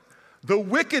 28:1. The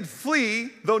wicked flee,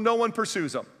 though no one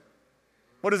pursues them.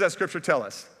 What does that scripture tell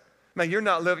us? Man, you're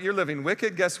living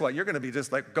wicked. Guess what? You're going to be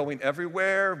just like going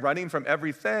everywhere, running from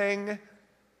everything.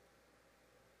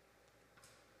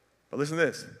 But listen to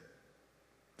this.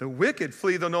 The wicked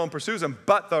flee, though no one pursues them,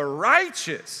 but the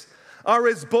righteous are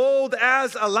as bold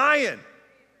as a lion.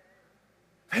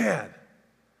 Man.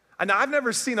 And now, I've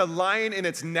never seen a lion in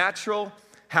its natural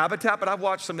habitat, but I've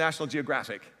watched some National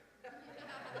Geographic.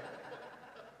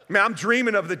 Man, I'm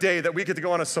dreaming of the day that we get to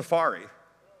go on a safari,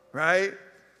 right?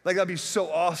 Like, that'd be so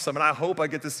awesome, and I hope I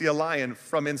get to see a lion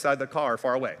from inside the car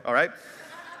far away, all right?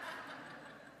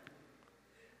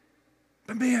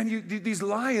 But man, these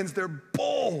lions, they're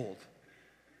bold.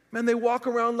 Man, they walk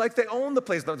around like they own the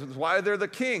place. That's why they're the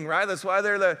king, right? That's why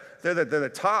they're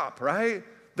the top, right?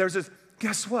 There's this,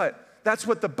 guess what? That's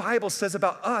what the Bible says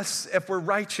about us if we're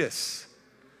righteous.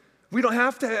 We don't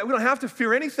have to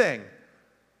fear anything.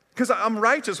 Because I'm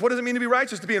righteous. What does it mean to be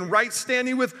righteous? To be in right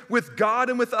standing with God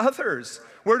and with others.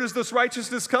 Where does this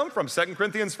righteousness come from? 2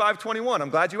 Corinthians 5:21. I'm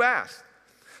glad you asked.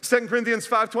 2 Corinthians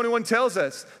 5:21 tells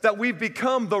us that we've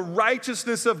become the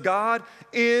righteousness of God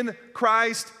in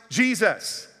Christ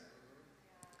Jesus.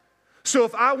 So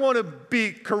if I want to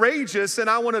be courageous and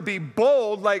I want to be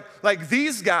bold like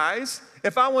these guys,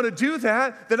 if I want to do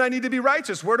that, then I need to be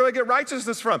righteous. Where do I get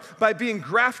righteousness from? By being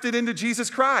grafted into Jesus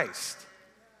Christ.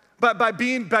 By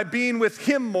being with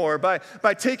him more, by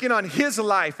taking on his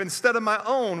life instead of my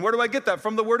own. Where do I get that?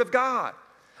 From the word of God.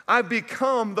 I've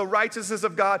become the righteousness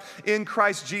of God in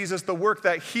Christ Jesus, the work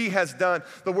that he has done,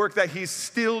 the work that he's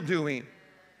still doing.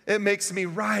 It makes me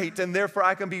right, and therefore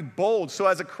I can be bold. So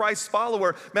as a Christ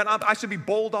follower, man, I should be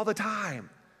bold all the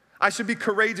time. I should be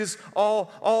courageous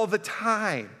all the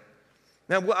time.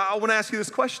 Now, I want to ask you this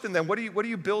question then. What are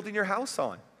you building your house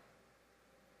on?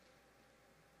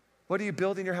 What are you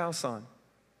building your house on?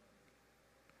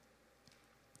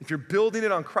 If you're building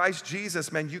it on Christ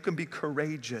Jesus, man, you can be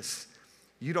courageous.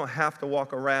 You don't have to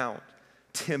walk around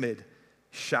timid,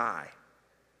 shy.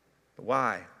 But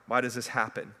why? Why does this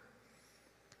happen?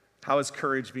 How is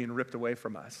courage being ripped away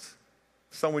from us?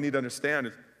 Something we need to understand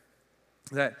is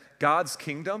that God's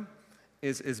kingdom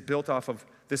is built off of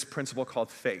this principle called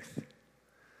faith.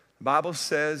 The Bible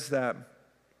says that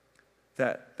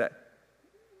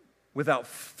without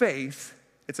faith,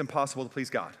 it's impossible to please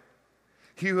God.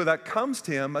 He who that comes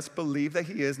to him must believe that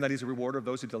he is and that he's a rewarder of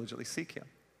those who diligently seek him.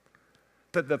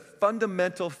 But the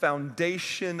fundamental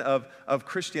foundation of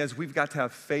Christianity is we've got to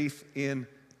have faith in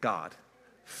God.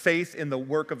 Faith in the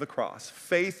work of the cross.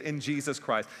 Faith in Jesus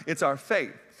Christ. It's our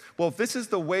faith. Well, if this is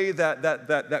the way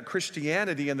that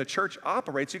Christianity and the church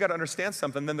operates, you got to understand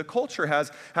something. Then the culture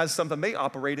has something they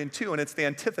operate in too, and it's the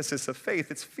antithesis of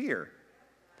faith. It's fear.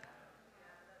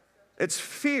 It's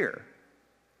fear.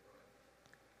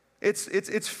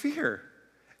 It's fear.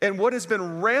 And what has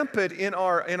been rampant in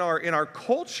our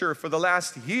culture for the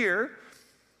last year.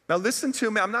 Now listen to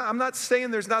me. I'm not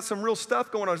saying there's not some real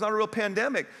stuff going on. There's not a real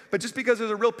pandemic. But just because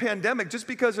there's a real pandemic, just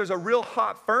because there's a real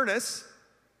hot furnace,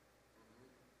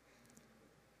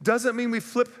 doesn't mean we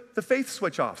flip the faith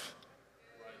switch off.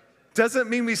 Doesn't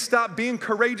mean we stop being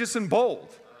courageous and bold.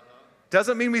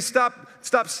 Doesn't mean we stop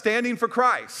standing for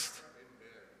Christ.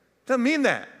 Doesn't mean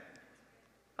that.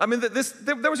 I mean,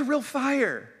 there was a real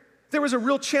fire. There was a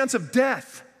real chance of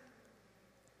death.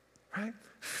 Right?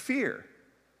 Fear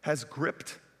has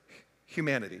gripped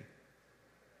humanity.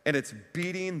 And it's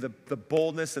beating the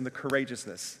boldness and the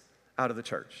courageousness out of the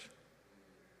church.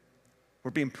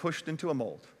 We're being pushed into a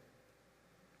mold.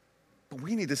 But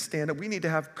we need to stand up. We need to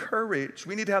have courage.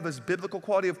 We need to have this biblical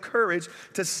quality of courage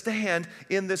to stand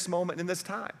in this moment, in this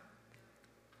time.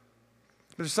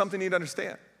 There's something you need to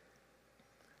understand.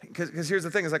 Because here's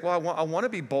the thing. It's like, well, I want to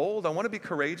be bold. I want to be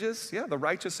courageous. Yeah, the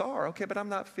righteous are. Okay, but I'm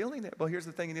not feeling it. Well, here's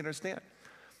the thing you need to understand.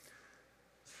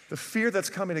 The fear that's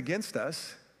coming against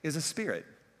us is a spirit.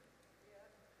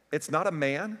 It's not a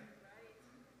man.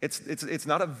 It's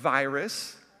not a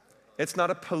virus. It's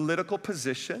not a political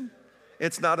position.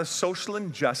 It's not a social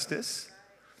injustice.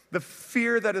 The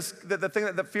fear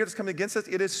the fear that's coming against us,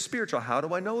 it is spiritual. How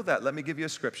do I know that? Let me give you a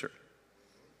scripture.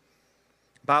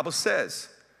 The Bible says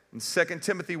in 2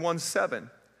 Timothy 1:7,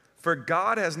 for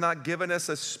God has not given us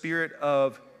a spirit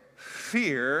of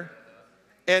fear,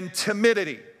 and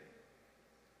timidity.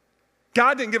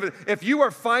 God didn't give it. If you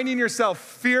are finding yourself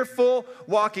fearful,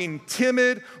 walking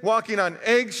timid, walking on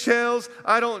eggshells,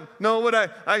 I don't know what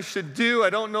I should do. I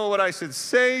don't know what I should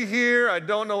say here. I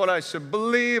don't know what I should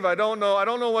believe. I don't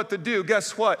know what to do.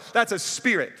 Guess what? That's a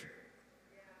spirit.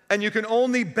 And you can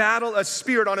only battle a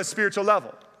spirit on a spiritual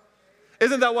level.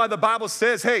 Isn't that why the Bible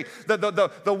says, hey,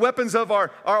 the weapons of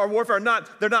our warfare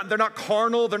they're not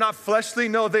carnal, they're not fleshly.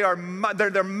 No,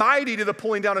 they're mighty to the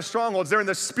pulling down of strongholds. They're in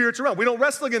the spiritual realm. We don't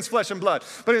wrestle against flesh and blood,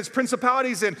 but it's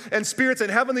principalities and spirits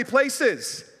in heavenly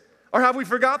places. Or have we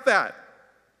forgot that?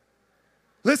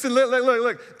 Listen,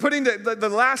 look. Putting the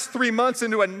last 3 months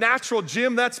into a natural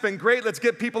gym, that's been great. Let's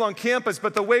get people on campus.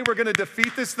 But the way we're going to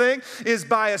defeat this thing is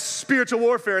by a spiritual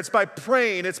warfare. It's by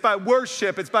praying. It's by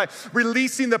worship. It's by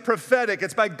releasing the prophetic.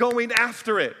 It's by going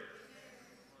after it.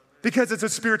 Because it's a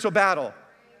spiritual battle.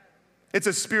 It's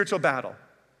a spiritual battle.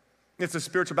 It's a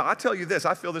spiritual battle. I tell you this,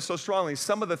 I feel this so strongly.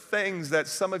 Some of the things that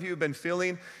some of you have been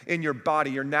feeling in your body,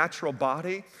 your natural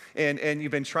body, and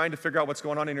you've been trying to figure out what's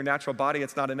going on in your natural body,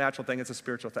 it's not a natural thing, it's a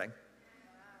spiritual thing.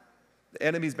 The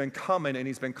enemy's been coming and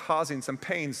he's been causing some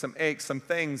pain, some aches, some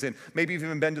things, and maybe you've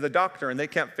even been to the doctor and they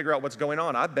can't figure out what's going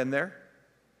on. I've been there.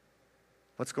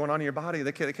 What's going on in your body?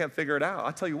 They can't figure it out.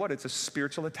 I'll tell you what, it's a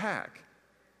spiritual attack.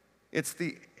 It's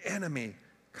the enemy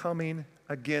coming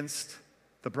against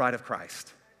the bride of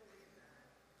Christ.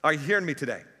 Are you hearing me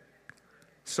today?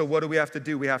 So what do we have to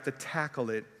do? We have to tackle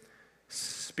it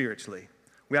spiritually.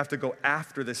 We have to go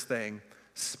after this thing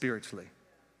spiritually.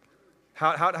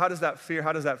 How does that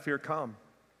fear come?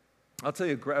 I'll tell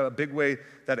you a big way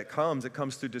that it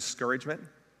comes through discouragement.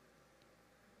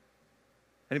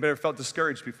 Anybody ever felt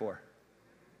discouraged before?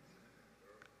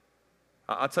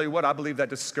 I'll tell you what, I believe that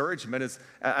discouragement is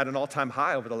at an all-time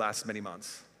high over the last many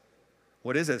months.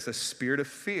 What is it? It's a spirit of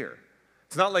fear.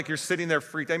 It's not like you're sitting there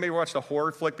freaked. Anybody watched a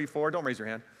horror flick before? Don't raise your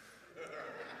hand.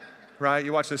 Right?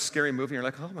 You watch this scary movie and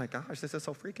you're like, oh my gosh, this is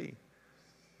so freaky.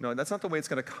 No, that's not the way it's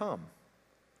going to come.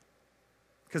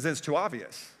 Because it's too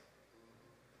obvious.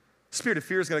 Spirit of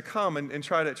fear is going to come and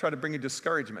try to bring you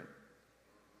discouragement.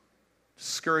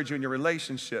 Discourage you in your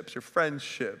relationships, your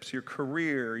friendships, your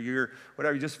career, your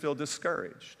whatever. You just feel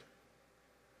discouraged.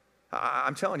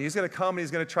 I'm telling you, he's going to come and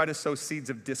he's going to try to sow seeds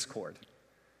of discord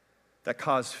that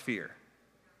cause fear.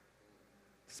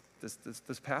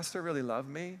 Does pastor really love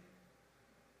me?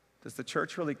 Does the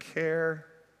church really care?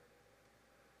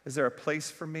 Is there a place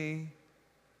for me?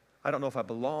 I don't know if I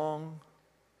belong.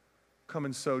 Come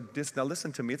and sow discord. Now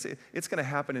listen to me. It's going to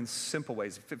happen in simple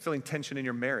ways. Feeling tension in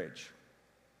your marriage.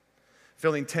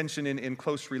 Feeling tension in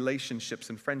close relationships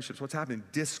and friendships. What's happening?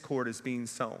 Discord is being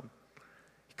sown.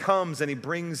 He comes and he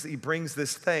brings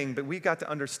this thing, but we got to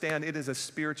understand it is a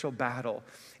spiritual battle.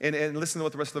 And listen to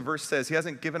what the rest of the verse says. He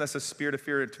hasn't given us a spirit of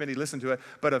fear or timidity, listen to it,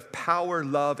 but of power,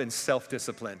 love, and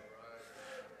self-discipline.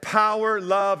 Power,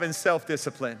 love, and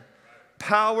self-discipline.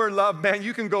 Power, love, man,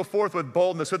 you can go forth with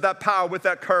boldness, with that power, with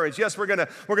that courage. Yes, we're gonna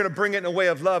bring it in a way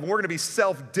of love, and we're gonna be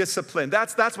self-disciplined.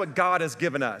 That's what God has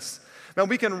given us. Man,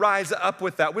 we can rise up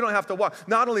with that. We don't have to walk.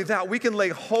 Not only that, we can lay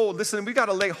hold. Listen, we got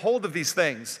to lay hold of these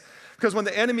things. Because when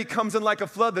the enemy comes in like a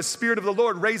flood, the Spirit of the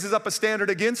Lord raises up a standard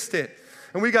against it.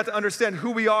 And we got to understand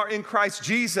who we are in Christ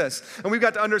Jesus. And we've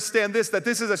got to understand that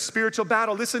this is a spiritual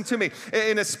battle. Listen to me.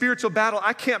 In a spiritual battle,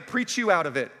 I can't preach you out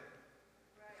of it.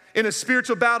 In a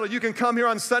spiritual battle, you can come here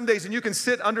on Sundays and you can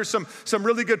sit under some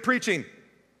really good preaching.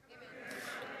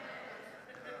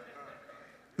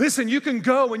 Listen, you can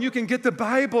go and you can get the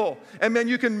Bible and then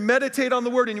you can meditate on the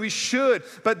Word, and we should,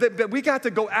 but we got to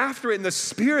go after it in the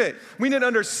Spirit. We need to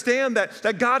understand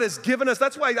that God has given us.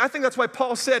 I think that's why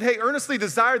Paul said, hey, earnestly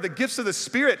desire the gifts of the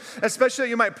Spirit, especially that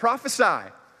you might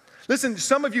prophesy. Listen,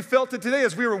 some of you felt it today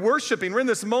as we were worshiping. We're in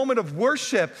this moment of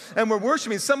worship and we're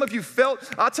worshiping. Some of you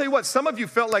I'll tell you what, some of you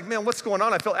felt like, man, what's going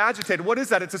on? I feel agitated. What is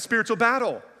that? It's a spiritual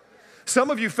battle.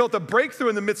 Some of you felt a breakthrough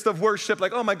in the midst of worship,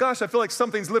 like, oh my gosh, I feel like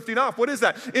something's lifting off. What is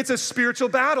that? It's a spiritual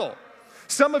battle.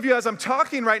 Some of you, as I'm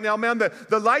talking right now, man,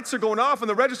 the lights are going off and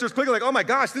the register's clicking, like, oh my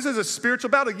gosh, this is a spiritual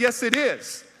battle. Yes, it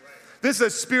is. This is a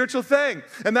spiritual thing.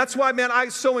 And that's why, man, I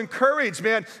so encourage,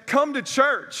 man, come to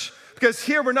church. Because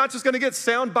here we're not just going to get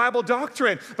sound Bible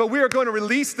doctrine, but we are going to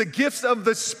release the gifts of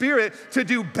the Spirit to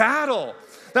do battle.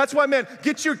 That's why, man,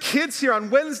 get your kids here on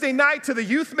Wednesday night to the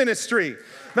youth ministry.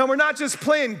 Man, we're not just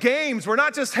playing games. We're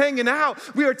not just hanging out.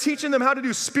 We are teaching them how to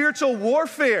do spiritual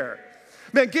warfare.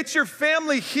 Man, get your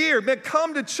family here. Man,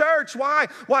 come to church. Why?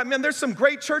 Man, there's some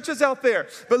great churches out there.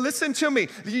 But listen to me.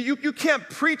 You can't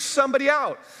preach somebody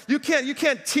out. You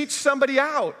can't teach somebody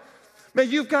out. Man,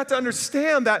 you've got to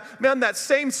understand that, man, that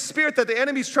same spirit that the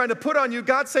enemy's trying to put on you,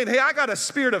 God's saying, hey, I got a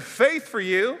spirit of faith for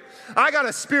you. I got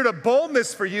a spirit of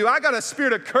boldness for you. I got a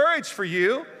spirit of courage for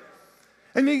you.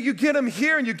 And then you get them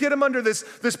here and you get them under this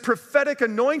prophetic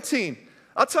anointing.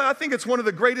 I'll tell you, I think it's one of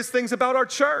the greatest things about our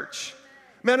church.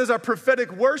 Man, is our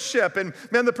prophetic worship and,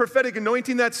 man, the prophetic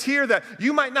anointing that's here that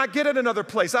you might not get at another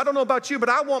place. I don't know about you, but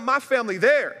I want my family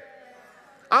there.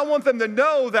 I want them to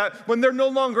know that when they're no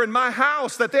longer in my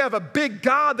house, that they have a big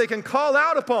God they can call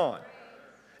out upon.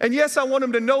 And yes, I want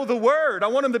them to know the word. I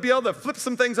want them to be able to flip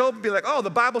some things open and be like, oh, the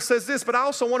Bible says this, but I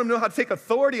also want them to know how to take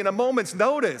authority in a moment's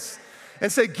notice and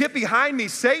say, get behind me,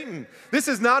 Satan. This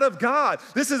is not of God.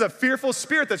 This is a fearful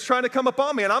spirit that's trying to come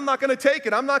upon me, and I'm not going to take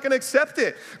it. I'm not going to accept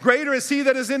it. Greater is he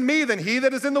that is in me than he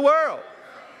that is in the world.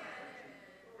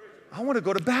 I want to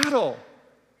go to battle.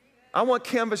 I want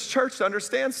Canvas Church to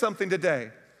understand something today.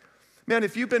 Man,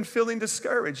 if you've been feeling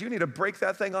discouraged, you need to break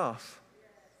that thing off.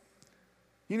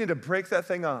 You need to break that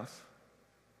thing off.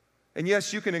 And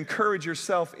yes, you can encourage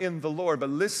yourself in the Lord, but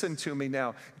listen to me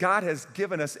now. God has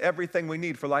given us everything we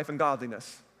need for life and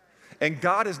godliness. And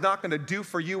God is not going to do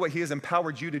for you what he has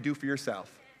empowered you to do for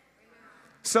yourself.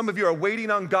 Some of you are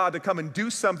waiting on God to come and do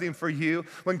something for you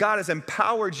when God has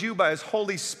empowered you by his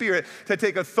Holy Spirit to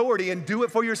take authority and do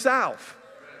it for yourself.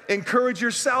 Encourage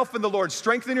yourself in the Lord.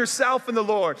 Strengthen yourself in the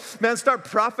Lord. Man, start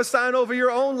prophesying over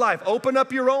your own life. Open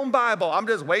up your own Bible. I'm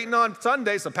just waiting on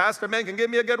Sunday so Pastor Man can give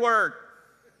me a good word.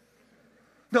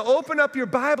 No, open up your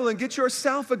Bible and get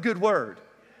yourself a good word.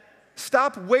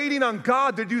 Stop waiting on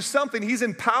God to do something he's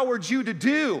empowered you to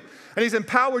do. And he's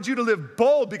empowered you to live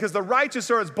bold because the righteous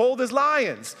are as bold as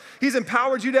lions. He's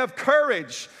empowered you to have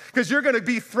courage because you're going to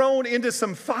be thrown into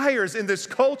some fires in this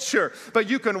culture, but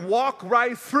you can walk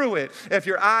right through it if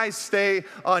your eyes stay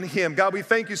on him. God, we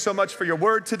thank you so much for your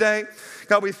word today.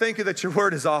 God, we thank you that your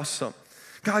word is awesome.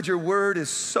 God, your word is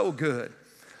so good.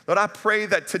 Lord, I pray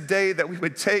that today that we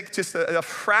would take just a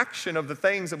fraction of the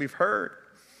things that we've heard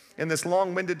in this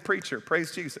long-winded preacher,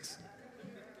 praise Jesus.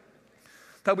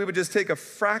 That we would just take a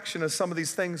fraction of some of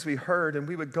these things we heard and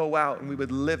we would go out and we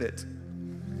would live it.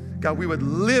 God, we would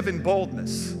live in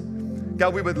boldness.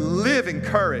 God, we would live in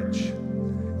courage.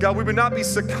 God, we would not be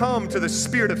succumbed to the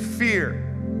spirit of fear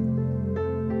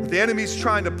that the enemy's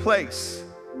trying to place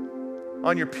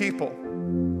on your people.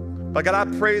 But God,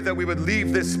 I pray that we would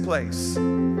leave this place,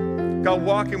 God,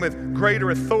 walking with greater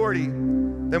authority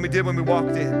than we did when we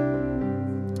walked in.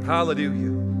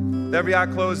 Hallelujah. Every eye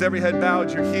closed, every head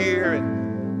bowed, you're here.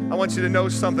 And I want you to know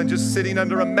something. Just sitting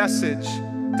under a message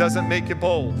doesn't make you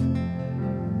bold.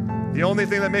 The only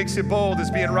thing that makes you bold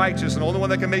is being righteous. And the only one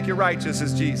that can make you righteous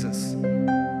is Jesus.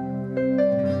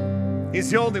 He's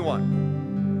the only one.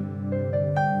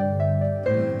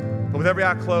 But with every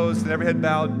eye closed and every head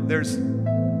bowed, there's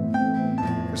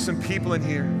some people in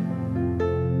here.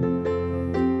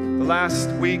 The last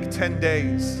week, 10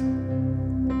 days,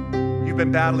 you've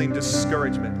been battling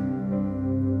discouragement.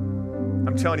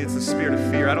 I'm telling you, it's the spirit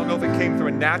of fear. I don't know if it came through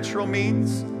a natural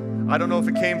means. I don't know if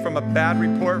it came from a bad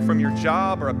report from your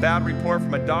job or a bad report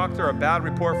from a doctor or a bad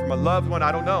report from a loved one.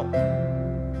 I don't know.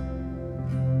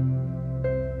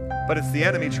 But it's the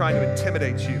enemy trying to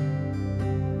intimidate you,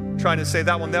 trying to say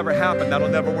that will never happen, that'll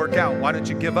never work out. Why don't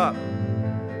you give up?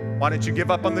 Why don't you give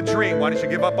up on the dream? Why don't you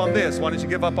give up on this? Why don't you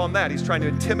give up on that? He's trying to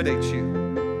intimidate you.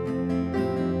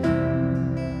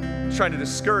 He's trying to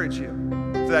discourage you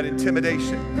to that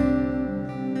intimidation.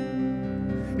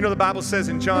 You know, the Bible says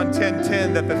in John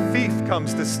 10:10 that the thief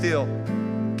comes to steal,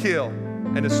 kill,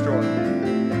 and destroy.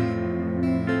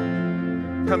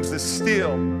 Comes to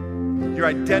steal your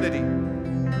identity,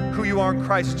 who you are in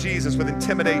Christ Jesus, with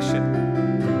intimidation.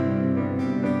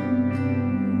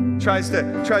 Tries to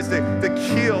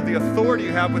kill the authority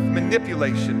you have with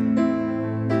manipulation.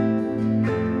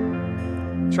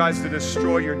 Tries to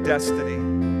destroy your destiny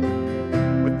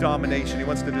with domination. He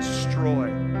wants to destroy.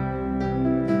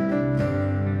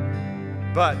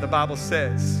 But the Bible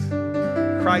says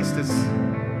Christ has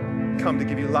come to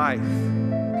give you life,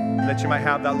 that you might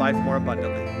have that life more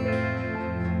abundantly.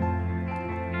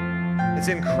 It's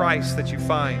in Christ that you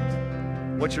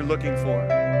find what you're looking for.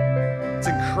 It's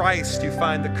in Christ you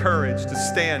find the courage to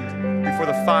stand before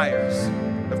the fires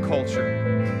of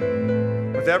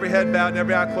culture. With every head bowed and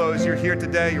every eye closed, you're here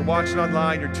today, you're watching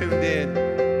online, you're tuned in.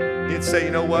 You'd say,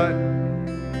 you know what?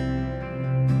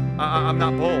 I'm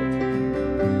not bold.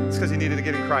 It's because you needed to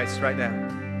get in Christ right now.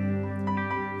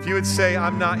 If you would say,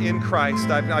 I'm not in Christ,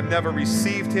 I've never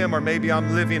received him, or maybe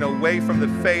I'm living away from the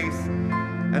faith,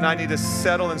 and I need to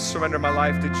settle and surrender my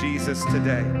life to Jesus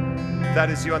today. If that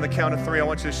is you, on the count of 3, I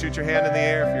want you to shoot your hand in the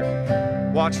air. If you're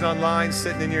watching online,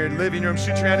 sitting in your living room,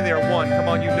 shoot your hand in the air. 1, come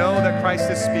on, you know that Christ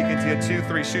is speaking to you. 2,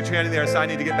 3, shoot your hand in the air. Say, I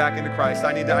need to get back into Christ.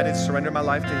 I need to surrender my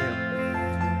life to Him.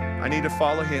 I need to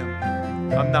follow Him.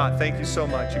 I'm not. Thank you so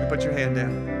much. You can put your hand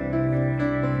down.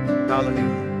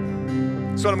 Hallelujah.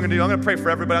 So what I'm going to do, I'm going to pray for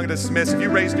everybody. I'm going to dismiss. If you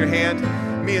raised your hand,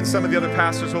 me and some of the other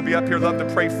pastors will be up here. Love to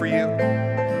pray for you.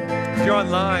 If you're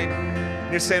online,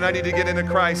 you're saying, I need to get into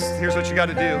Christ, here's what you got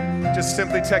to do. Just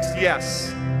simply text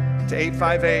yes to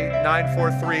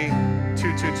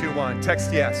 858-943-2221.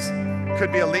 Text yes.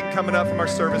 Could be a link coming up from our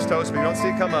service toast. If you don't see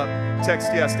it come up,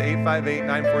 text yes to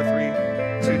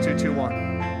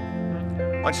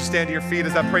 858-943-2221. Why don't you stand to your feet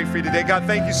as I pray for you today. God,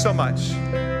 thank you so much.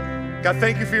 God,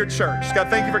 thank you for your church. God,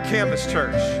 thank you for Canvas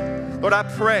Church. Lord, I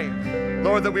pray,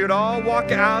 Lord, that we would all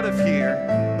walk out of here,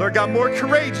 Lord God, more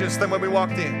courageous than when we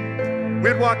walked in.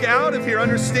 We'd walk out of here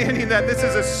understanding that this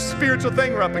is a spiritual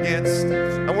thing we're up against,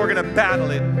 and we're going to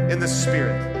battle it in the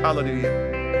Spirit. Hallelujah.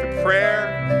 The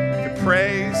prayer, the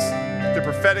praise, the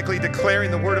prophetically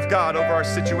declaring the Word of God over our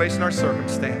situation, our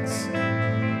circumstance.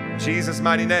 In Jesus'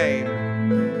 mighty name,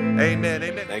 amen.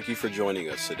 Amen. Thank you for joining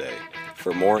us today.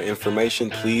 For more information,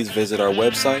 please visit our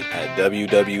website at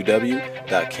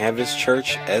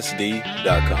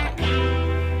www.canvaschurchsd.com.